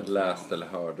inte om jag läste eller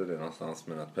hörde det någonstans,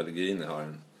 men att Pellegrini har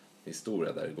en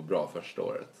historia där det går bra första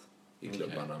året i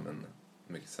klubbarna, men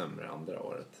mycket sämre andra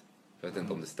året. Jag vet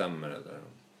inte om det stämmer eller...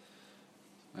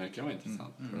 Det kan vara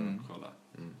intressant för att kolla.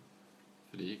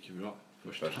 För det gick ju bra.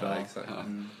 Första, exakt.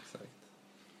 Exakt.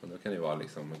 Och då kan det vara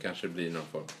liksom, kanske det blir någon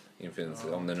form,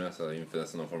 om det nu är så,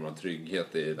 inför någon form av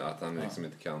trygghet i att han liksom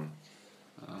inte kan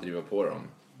driva på dem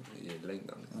i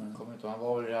längden. Liksom. Kommer inte, han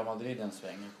var i Real Madrid en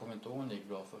sväng. Jag kommer inte ihåg om det gick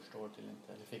bra första året eller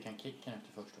inte. Eller fick han kicken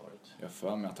efter första året? Jag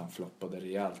för mig att han floppade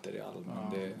rejält i Real,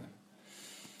 men det...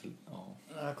 Ja.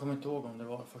 Jag kommer inte ihåg om det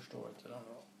var första året eller om det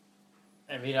var...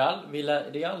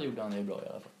 Real gjorde han ju bra i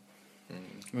alla fall.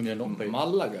 Under en lång period.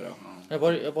 Malaga då? Jag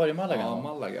var i Malaga. Ja,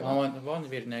 Malaga. Han var en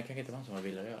vill, nej, kanske inte han som var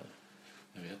Villarreal.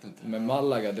 Jag vet inte. Men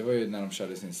Malaga, det var ju när de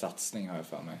körde sin satsning, har jag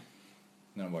för mig.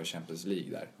 När de var i Champions League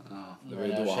där. Det var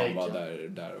ju då han var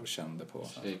där och kände på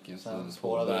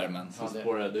värmen. Han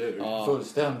spårade ur. Ja.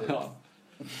 Fullständigt. Ja.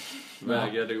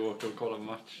 Vägrade gå och kolla på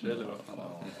matcher eller vad.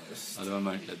 Ja, det var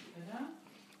märkligt.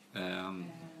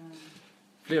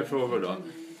 Fler frågor då.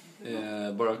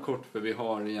 Bara kort, för vi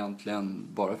har egentligen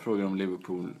bara frågor om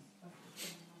Liverpool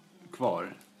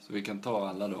kvar. Så vi kan ta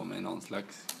alla dem i någon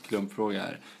slags klumpfråga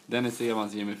här. Dennis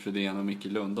Evans, Jimmy Fredén och Micke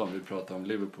Lundholm vill prata om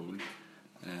Liverpool.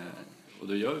 Och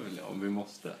då gör vi väl det om vi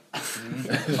måste.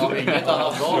 Har vi inget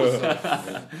annat val så.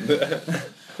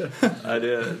 Nej,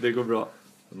 det går bra.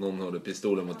 Någon håller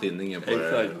pistolen mot tinningen på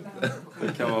Exakt.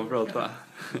 Det kan man prata.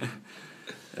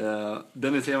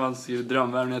 Dennis Evans skriver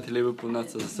drömvärvningar till Liverpool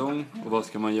nästa säsong. Och vad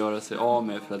ska man göra sig av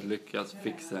med för att lyckas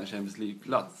fixa en Champions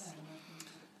League-plats?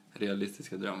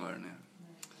 Realistiska drömvärvningar.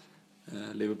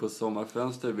 Liverpools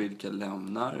sommarfönster, vilka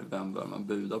lämnar? Vem bör man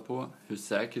buda på? Hur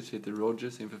säkert sitter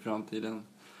Rodgers inför framtiden?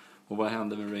 Och vad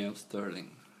händer med Raheem Sterling?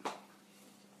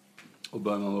 Och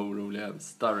bör man vara orolig över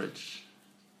Sturridge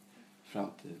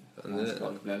framtid?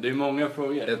 Det är många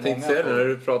frågor. Jag tänkte säga det när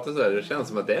du pratar så här, det känns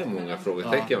som att det är många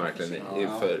frågetecken verkligen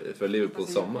för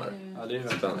Liverpools sommar. Ja, det är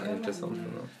verkligen intressant.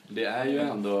 Det är ju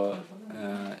ändå,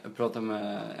 jag pratade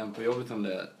med en på jobbet om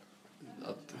det,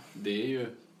 att det är ju,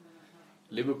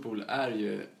 Liverpool är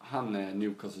ju, han är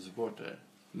Newcastle-supporter,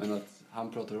 men att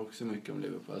han pratar också mycket om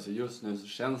Liverpool. Alltså just nu så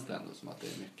känns det ändå som att det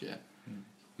är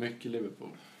mycket Liverpool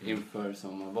inför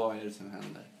sommar. Vad är det som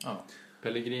händer? Ja.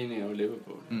 Pellegrini och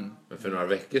Liverpool. Men för några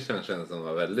veckor sedan kändes det som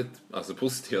var väldigt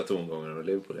positiva tongångar med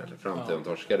Liverpool egentligen, fram till de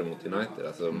torskade mot United.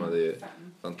 Alltså, de hade ju,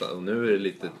 och nu är det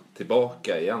lite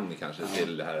tillbaka igen kanske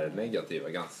till det här negativa.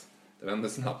 Det vänder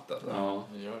snabbt alltså. Ja,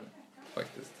 det gör det.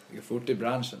 Faktiskt. Det går fort i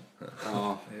branschen.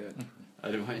 Ja.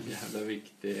 Det var en jävla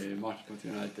viktig match mot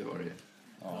United var det ju.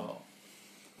 Ja.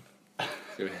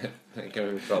 Kan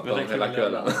vi prata om hela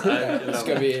kvällen?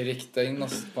 Ska vi rikta in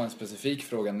oss på en specifik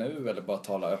fråga nu eller bara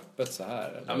tala öppet så här?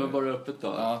 Eller? Ja, men bara öppet då.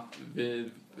 Ja. Vi,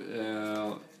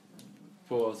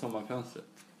 på sommarfönstret.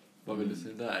 Vad vill du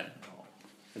se där?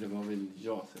 Eller vad vill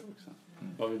jag se också?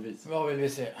 Vad vill vi se? Vad vill vi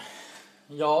se?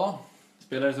 Ja.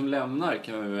 Spelare som lämnar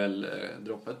kan vi väl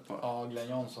droppa ett par. Ja, Glenn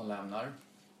Johnson lämnar.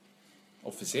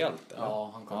 Officiellt? Eller?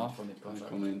 Ja, han kommer inte få nytt kontrakt.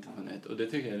 Han kommer inte få nytt. Och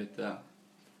det tycker jag är lite...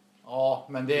 Ja,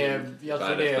 men det... Jag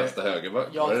tror det... bästa höger.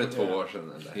 Var det 2 år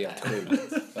sedan? Eller? Helt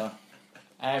sjukt. Ja.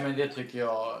 Nej, men det tycker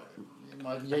jag...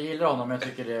 Jag gillar honom, men jag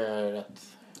tycker det är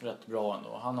rätt bra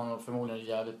ändå. Han har förmodligen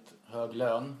jävligt hög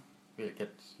lön.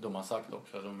 Vilket de har sagt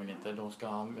också. De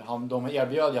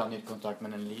erbjöd han nytt kontrakt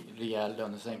med en rejäl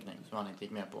lönesänkning som han inte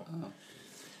gick med på.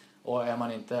 Och är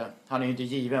man inte... Han är ju inte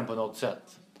given på något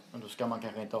sätt. Men då ska man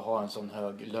kanske inte ha en sån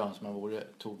hög lön som man vore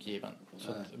tokgiven.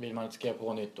 Så att vill man inte skriva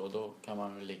på nytt då kan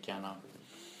man väl lika gärna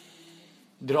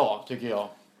dra, tycker jag.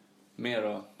 Mer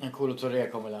då? En Kolo Touré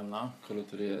kommer lämna. Kolo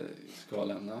Touré ska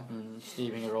lämna.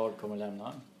 Steven Gerrard kommer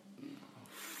lämna.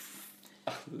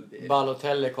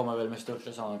 Balotelli kommer väl med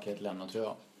största sannolikhet lämna, tror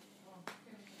jag.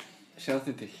 Känns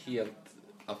det inte helt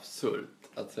absurt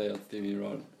att säga att Steven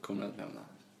Gerrard kommer att lämna?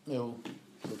 Jo.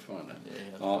 Fortfarande.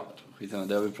 Ja, skitsamma,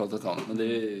 det har vi pratat om. Men det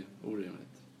är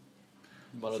orimligt.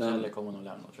 Balotelli kommer nog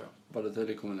lämna, tror jag.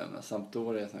 Balotelli kommer lämna.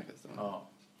 Sampdoria snackas om. Ja.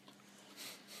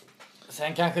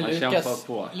 Sen kanske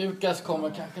Lukas kommer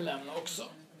kanske lämna också.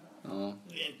 Ja.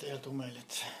 Det är inte helt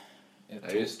omöjligt. Det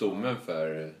är ju stommen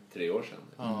för 3 år sedan.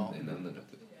 Ja. Mm.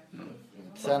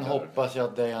 Sen hoppas jag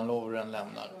att Dejan Lovren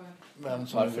lämnar. Vem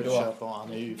som vill köpa,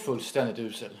 han är ju fullständigt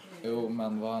usel. Jo,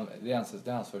 men det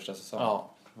är hans första säsong. Ja.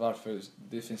 Varför?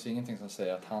 Det finns ingenting som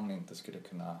säger att han inte skulle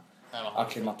kunna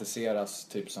akklimatiseras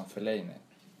typ som Fellaini.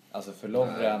 Alltså för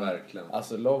Lovren. Nej, verkligen.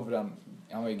 Alltså Lovren,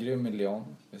 han var ju grym i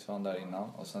Lyon, visst var han där innan,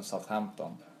 och sen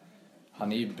Southampton.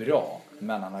 han är ju bra,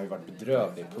 men han har ju varit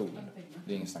bedrövlig i poolen.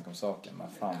 Det är ingen snack om saken, men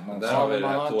fan. Där har vi det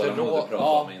här tålamodet pratade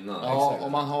om innan. Ja,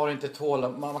 och man har inte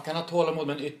man kan ha tålamod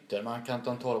med en ytter, man kan inte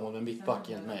ha tålamod med en mittback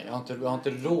enligt mig. Jag har inte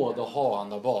råd att ha han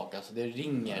där bak, alltså det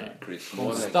ringer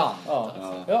konstant.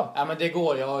 Ja, men det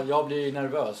går, jag blir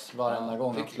nervös varenda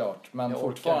gång. Det är klart, men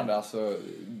fortfarande alltså,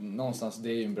 någonstans det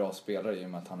är ju en bra spelare i och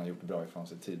med att han har gjort bra ifrån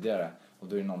sig tidigare. Och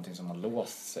då är det någonting som har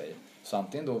låst sig. Så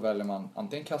antingen då väljer man,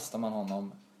 antingen kastar man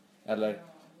honom eller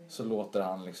så låter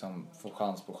han liksom få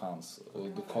chans på chans. Och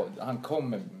då, han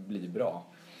kommer bli bra.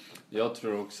 Jag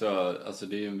tror också, alltså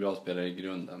det är ju en bra spelare i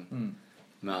grunden.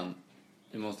 Men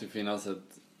det måste ju finnas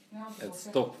ett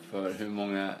stopp för hur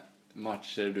många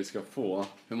matcher du ska få.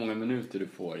 Hur många minuter du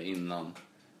får innan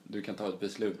du kan ta ett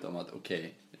beslut om att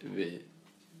okej,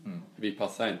 vi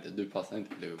passar inte. Du passar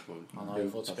inte på Liverpool. Han har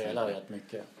ju fått spela rätt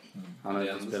mycket. Han har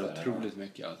ju fått spela otroligt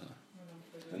mycket alltså.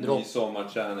 En ny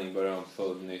sommarträning, börjar om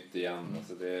full nytt igen.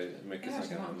 Alltså det är mycket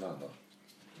som kan hända då.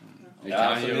 Det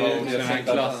kan ju vara också den här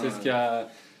klassiska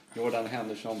Jordan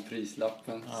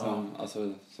Henderson-prislappen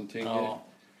som tynger.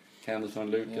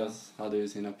 Henderson Lucas hade ju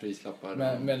sina prislappar.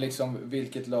 Men liksom,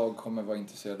 vilket lag kommer vara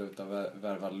intresserad av att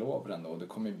värva Lovren då?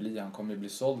 Han kommer ju bli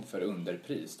såld för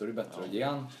underpris. Då är det bättre att ge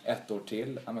han 1 år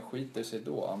till. Ja, men skiter sig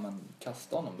då. Ja, men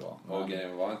kasta honom då. Och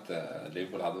grejen var inte...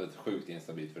 Liverpool hade ett sjukt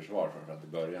instabilt försvar framförallt i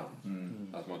början.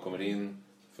 Att man kommer in,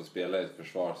 får spela ett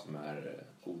försvar som är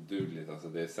odugligt. Alltså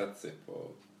det sätter sig på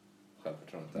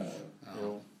självförtroendet där. Jag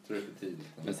tror det är för tidigt.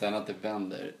 Men sen att det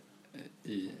vänder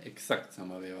i exakt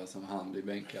samma veva som han blir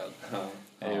bänkad.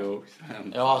 Är ju också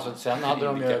en alltså sen hade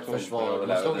de ju ett försvar.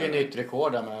 De slog ju nytt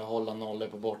rekord där med att hålla nollor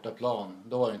på bortaplan.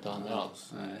 Då var det inte han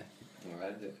alls.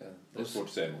 Nej, det är svårt att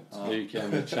säga emot. Det gick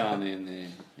en Chan in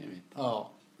i mitt. Ja,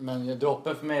 men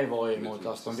droppen för mig var ju mot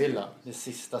Aston Villa. Det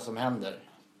sista som händer.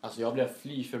 Alltså jag blev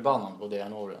fly förbannad på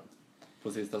det åren.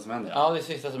 På sista som händer? Ja, det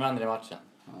sista som händer i matchen.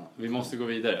 Ja, vi måste gå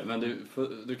vidare. Men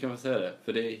du kan väl säga det.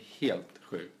 För det är helt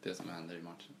sjukt det som händer i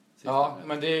matchen.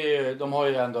 Men det är ju, de har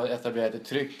ju ändå etablerat ett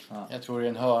tryck. Jag tror det är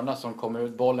en hörna som kommer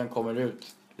ut. Bollen kommer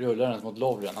ut. Rullar den mot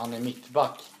Lovren. Han är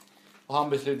mittback. Och han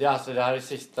beslutar, alltså det här är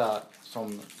sista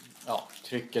som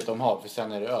trycket de har. För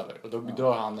sen är det över. Och då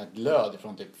drar han ett löd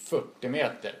från typ 40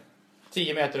 meter.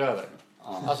 10 meter över.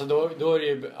 Alltså då är det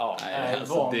ju...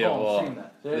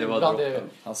 det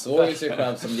var han såg ju sig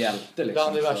själv som hjälte liksom.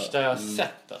 Bland det värsta jag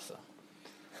sett alltså.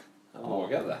 Han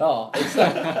vågade. Ja,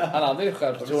 exakt. Han hade ju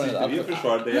självförtroende. Vi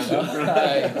försvarade det.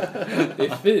 Nej, det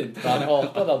är fint. Han är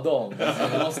hatad av dem.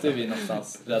 Så då måste vi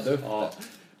någonstans rädda upp det.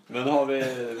 Men har vi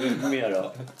mer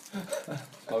då?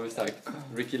 Har vi sagt.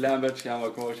 Ricky Lambert ska han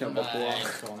vara kvar och kämpa på? Nej,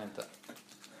 tror han inte.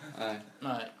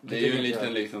 Nej. Det är ju en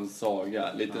liten liksom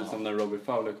saga. Lite som när Robbie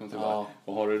Fowler kom tillbaka.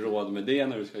 Och har du råd med det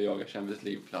när du ska jaga Champions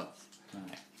League-plats?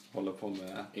 Nej. Hålla på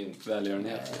med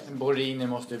välgörenhet. Borini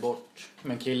måste ju bort.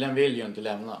 Men killen vill ju inte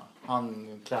lämna.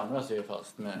 Han klamrar sig ju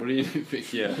fast med... Borini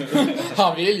fick ju...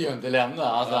 Han vill ju inte lämna.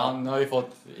 Alltså han har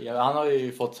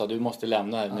ju fått så du måste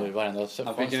lämna nu varenda...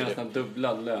 Han fick ju nästan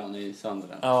dubblad lön i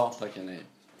Sunderland. Ja. Tackar nej.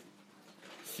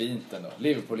 Fint ändå.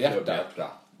 Liverpool-hjärta.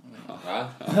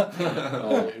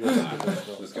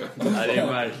 Det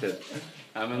är märkligt.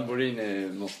 Nej, men Borini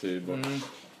måste ju bort.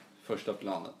 Första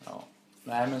planet. Ja.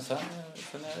 Nej, men sen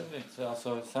är det inte.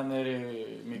 Alltså, sen är det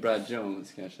ju mycket... Brad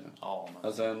Jones kanske. Ja, men...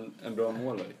 Alltså en bra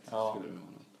målvakt skulle det vara.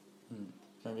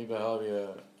 Men vi behöver ju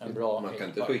en bra... Man kan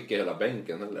inte skicka hela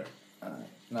bänken heller.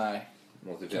 Nej.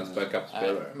 Måste finnas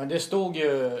backup-spelare. Men det stod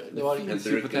ju... Det var finns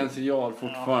ju potential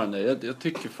fortfarande. Jag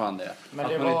tycker fan det. Men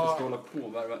att det man var... inte ska hålla på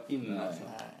och värva in alltså.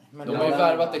 Men de har ju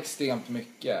värvat extremt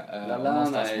mycket.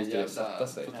 Någonstans måste det sätta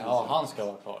sig. Ja, han ska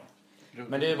vara kvar.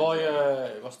 Men det var ju...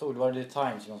 Vad stod det? Var det The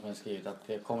Times som har skrivit att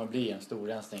det kommer bli en stor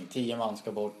rensning. 10 man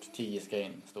ska bort, 10 ska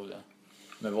in, stod det.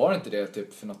 Men var det inte det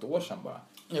typ för något år sedan bara?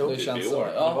 Jo, det typ känns i så. år.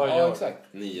 Ja, exakt.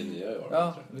 9 nya år.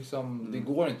 Ja, liksom, det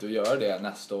går inte att göra det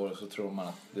nästa år så tror man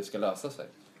att det ska lösa sig.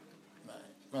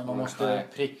 Men man måste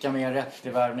pricka mer rätt i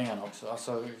värvningen också.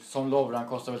 Alltså, som Lovren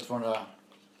kostar väl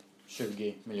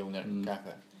 220 miljoner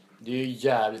kanske. Det är ju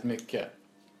jävligt mycket.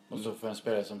 Och så för en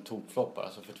spelare som tokfloppar.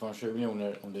 Alltså för 220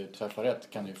 miljoner, om du träffar rätt,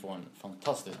 kan du få en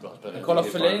fantastiskt bra spelare. Men kolla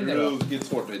Fellaini då. Det är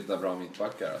svårt att hitta bra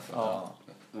mittbackar alltså.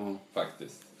 Ja.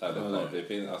 Faktiskt. Det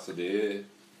finns, alltså det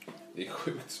är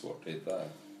sjukt svårt att hitta.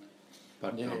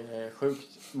 Det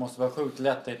är måste vara sjukt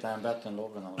lätt att hitta en bättre än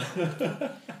Lovren.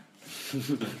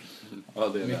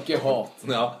 Det är mycket hat.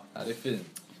 Ja, det är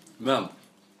fint. Men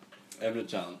Emre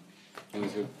Can, om vi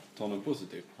ska ta något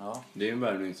positivt. Ja. Det är en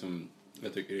värvning som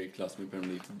jag tycker är i klass med Premier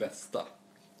League bästa.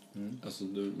 Alltså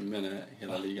du menar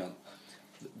hela ligan.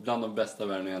 Bland de bästa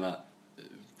värvningarna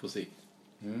på sikt.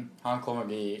 Han kommer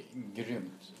bli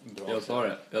grymt bra. Jag sa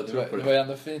det. Jag tror på Det var ju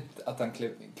ändå fint att han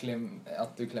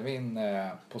att du klev in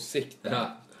på sikt.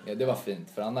 Ja, det var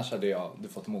fint. För annars hade du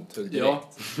fått mothugg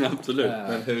direkt. Ja, absolut.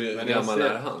 Men hur gammal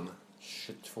är han?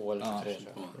 22 eller 23.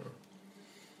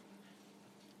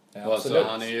 Ja, alltså,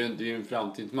 han är ju en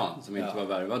framtidsman som inte var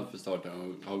värvad för starten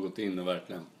och har gått in och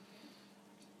verkligen...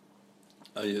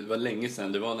 Det var länge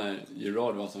sedan, det var när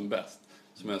Gerard var som bäst,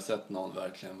 som jag har sett någon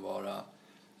verkligen vara,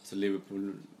 alltså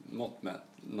Liverpool-mått med,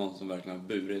 någon som verkligen har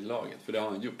burit laget. För det har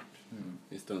han gjort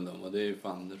i stunden, och det är ju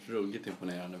fan ruggigt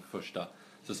imponerande första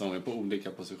säsongen på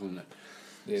olika positioner.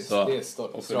 Det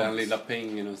är och för den lilla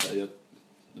pengen och så,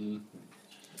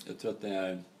 jag tror att det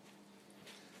är,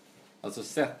 alltså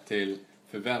sett till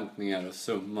förväntningar och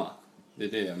summa, det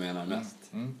är det jag menar mest.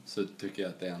 Så tycker jag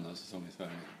att det är en av säsongens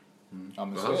värvningar. Ja,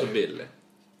 men han är så billig.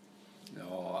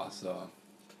 Ja, alltså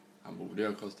han borde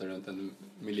ju kosta runt 1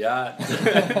 miljard.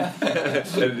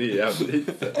 Det är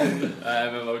jävligt.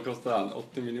 Nej, men vad kostar han?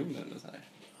 80 miljoner eller så här?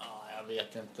 Ja, jag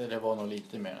vet inte, det var nog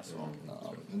lite mer än så.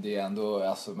 Ja, det är ändå,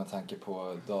 alltså med tanke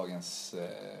på dagens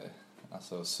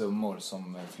alltså summor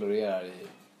som florerar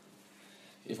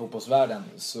i fotbollsvärlden,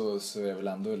 så är det väl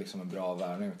ändå liksom en bra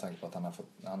värvning med tanke på att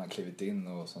han har klivit in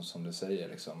och som du säger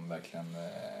liksom verkligen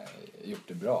gjort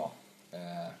det bra.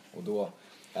 Och då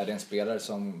är det en spelare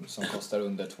som kostar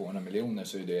under 200 miljoner,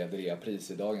 så är det ett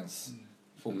reapris i dagens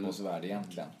fotbollsvärld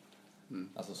egentligen.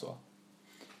 Alltså så.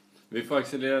 Vi får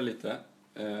accelerera lite.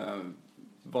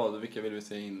 Vilka vill vi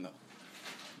säga in då?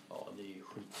 Ja, det är ju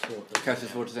skitsvårt. Kanske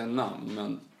svårt att säga namn,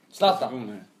 men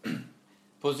Zlatan.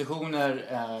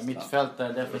 Positioner,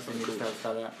 mittfältare, defensiv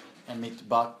mittfältare, en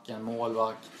mittback, en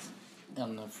målvakt,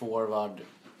 en forward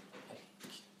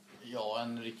och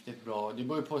en riktigt bra. Det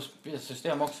beror ju på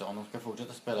spelsystem också om de ska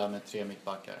fortsätta spela med 3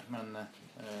 mittbackar, men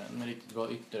en riktigt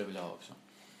bra ytter vill jag ha också.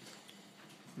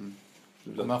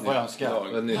 Om jag får önska.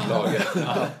 Ett nytt lag.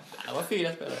 Ja, det var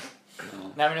 4 spelare.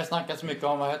 Nej, men jag snackar så mycket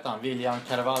om, vad heter han? William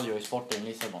Carvalho i Sporting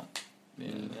Lissabon. Det är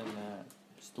en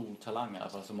stor talang i alla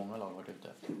fall, så många lag har varit ute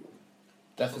efter.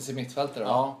 Defensiv mittfältare då?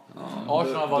 Ja.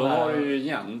 Arsenal var då där. har ju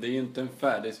igen, det är ju inte en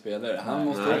färdig spelare. Han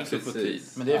måste också få tid.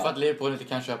 Men det är för att Liverpool inte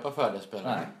kan köpa färdiga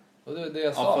spelare. Nej. Och det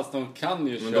jag sa. Ja, fast de kan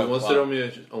ju men köpa. då måste de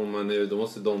ju, då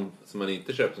måste de som man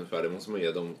inte köper som färdig, måste man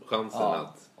ge dem chansen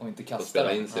att och inte kasta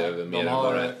spela in sig över mer än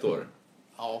bara 1 år.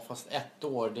 Ja, fast 1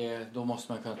 år, då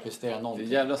måste man kunna prestera någonting.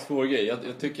 Det är en jävla svår grej. Jag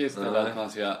tycker istället att man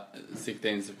ska sikta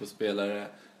in sig på spelare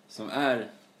som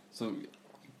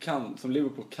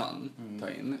Liverpool kan ta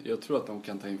in. Jag tror att de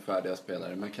kan ta in färdiga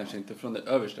spelare, men kanske inte från det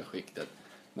översta skiktet.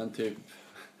 Men typ...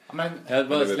 jag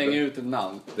bara slänger ut ett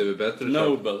namn. Det är väl bättre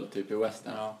Noble, typ i West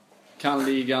Ham. Ja. Kan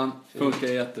ligan, funkar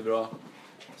jättebra.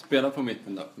 Spela på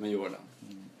mitten då, med Jordan.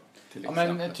 Ja,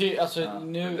 men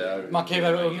man kan ju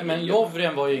vara ung, men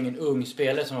Lovren var ju ingen ung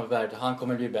spelare som var värd. Han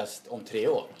kommer bli bäst om 3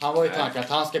 år. Han var ju tanken att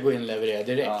han ska gå in och leverera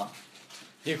direkt. Ja.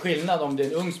 Det är skillnad om det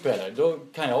är en ung spelare. Då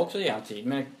kan jag också ge en tid.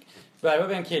 Men värvar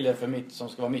vi en kille som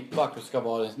ska vara mittback och ska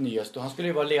vara den nyaste. Han skulle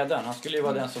ju vara ledaren. Han skulle ju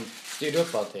vara den som styr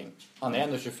upp allting. Han är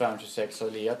ändå 25-26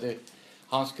 och liat.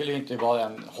 Han skulle ju inte vara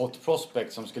en hot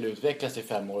prospect som skulle utvecklas i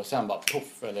 5 år och sen bara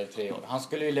puff eller 3 år. Han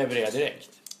skulle ju leverera direkt.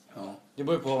 Ja. Det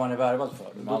beror på vad man är värvad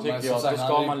för. Då tycker jag att då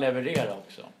ska man leverera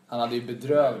också. Han hade ju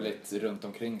bedrövligt runt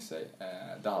omkring sig.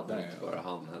 Det hade han ju. Bara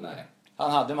han heller. Nej.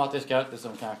 Han hade Mattis Karte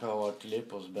som kanske har varit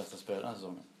Liverpools bästa spelare den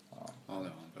säsongen. Ja, det var han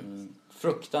faktiskt.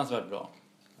 Fruktansvärt bra.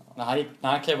 När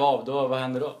han klev av, vad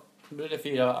hände då? Då blev det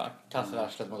 4 kassar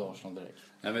arslet mot Arsenal direkt.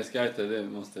 Ja, men Karte, det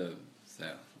måste jag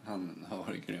säga. Han har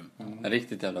varit grym.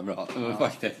 Riktigt jävla bra.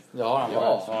 Faktiskt. Det har han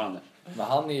varit. Men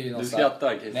han är ju du skrattar,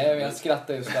 Christian. Nej, men jag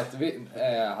skrattar just att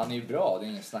han är ju bra, det är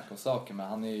ingen snack om saker, men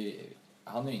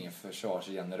han är ingen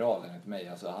försvarsgeneral enligt mig.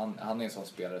 Alltså han är en sån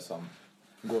spelare som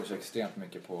går så extremt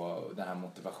mycket på den här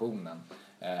motivationen.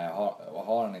 Och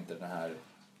har han inte den här,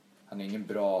 han är ingen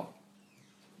bra,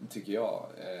 tycker jag,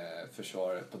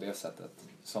 försvarare på det sättet.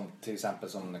 Som till exempel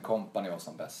som när Kompany var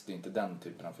som bäst. Det är inte den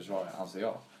typen av försvarare, anser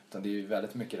jag. Utan det är ju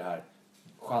väldigt mycket det här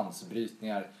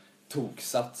chansbrytningar,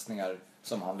 toksatsningar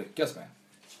som han lyckas med.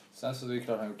 Sen så är det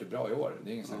klart han har gjort det bra i år.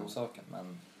 Det är ingen snack om saken,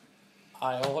 men...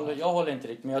 Ja, jag håller inte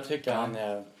riktigt, men jag tycker han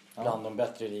är bland de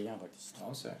bättre i ligan faktiskt.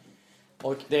 Ja, så är det.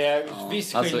 Och det är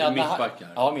viss skillnad... Alltså mittbackar?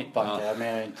 Ja, mittbackar. Jag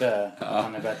menar inte att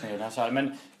han är bättre i den här.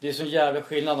 Men det är så jävla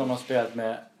skillnad om man har spelat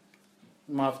med...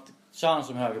 Man har haft Chan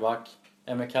som högerback,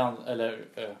 Emekan eller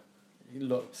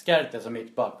Skerte som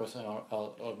mittback och sen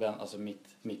alltså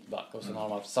mittback. Och sen har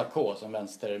de haft Sarko som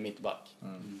vänster mittback.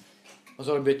 Och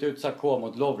så har de bytt ut Sarko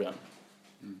mot Lovren.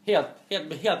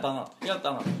 Helt annat.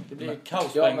 Det blir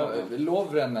kaos på en gång.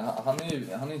 Lovren, han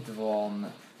är inte van.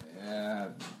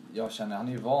 Jag känner, han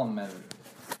är ju van med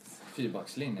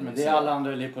fyrbackslinjen. Men det är alla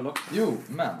andra i Liverpool också. Jo,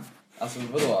 men alltså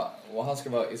vadå? Och han ska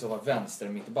vara i så fall vänster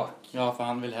mittback. Ja, för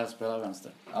han vill helst spela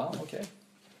vänster. Ja, okej.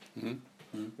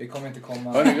 Vi kommer inte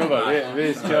komma... Hörni gubbar,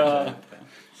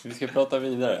 vi ska prata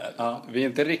vidare. Ja. Vi är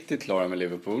inte riktigt klara med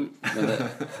Liverpool.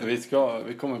 Men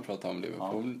vi kommer att prata om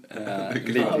Liverpool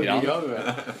lite grann.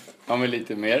 Ja, men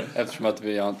lite mer. Eftersom att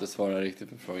vi har inte svarat riktigt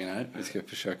på frågorna här. Vi ska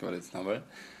försöka vara lite snabbare.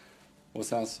 Och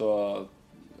sen så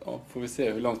får vi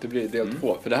se hur långt det blir del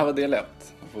 2. För det här var del 1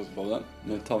 av Fotbollspodden.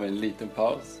 Nu tar vi en liten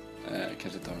paus.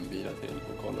 Kanske tar en bira till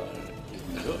och kollar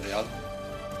lite Real.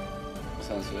 Och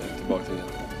sen så är vi tillbaka till del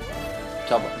 2.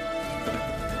 Kabba.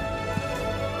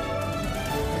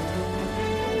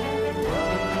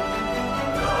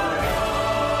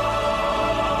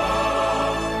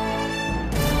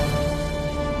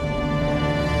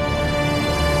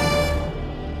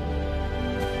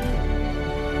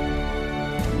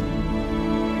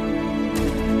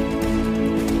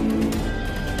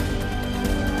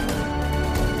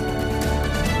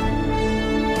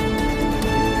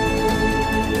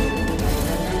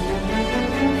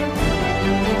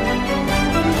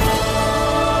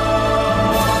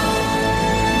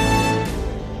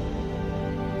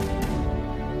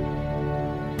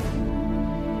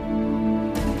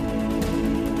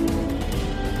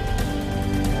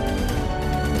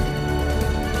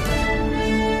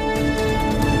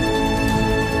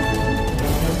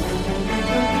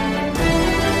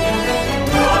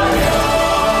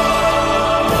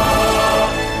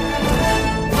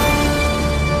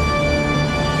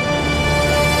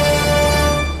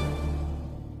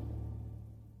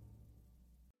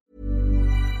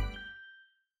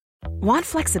 Want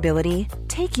flexibility?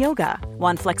 Take yoga.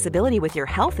 Want flexibility with your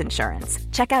health insurance?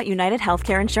 Check out United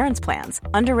Healthcare Insurance Plans.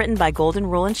 Underwritten by Golden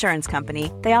Rule Insurance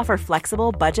Company, they offer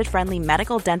flexible, budget-friendly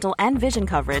medical, dental, and vision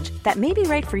coverage that may be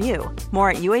right for you. More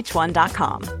at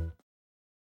UH1.com.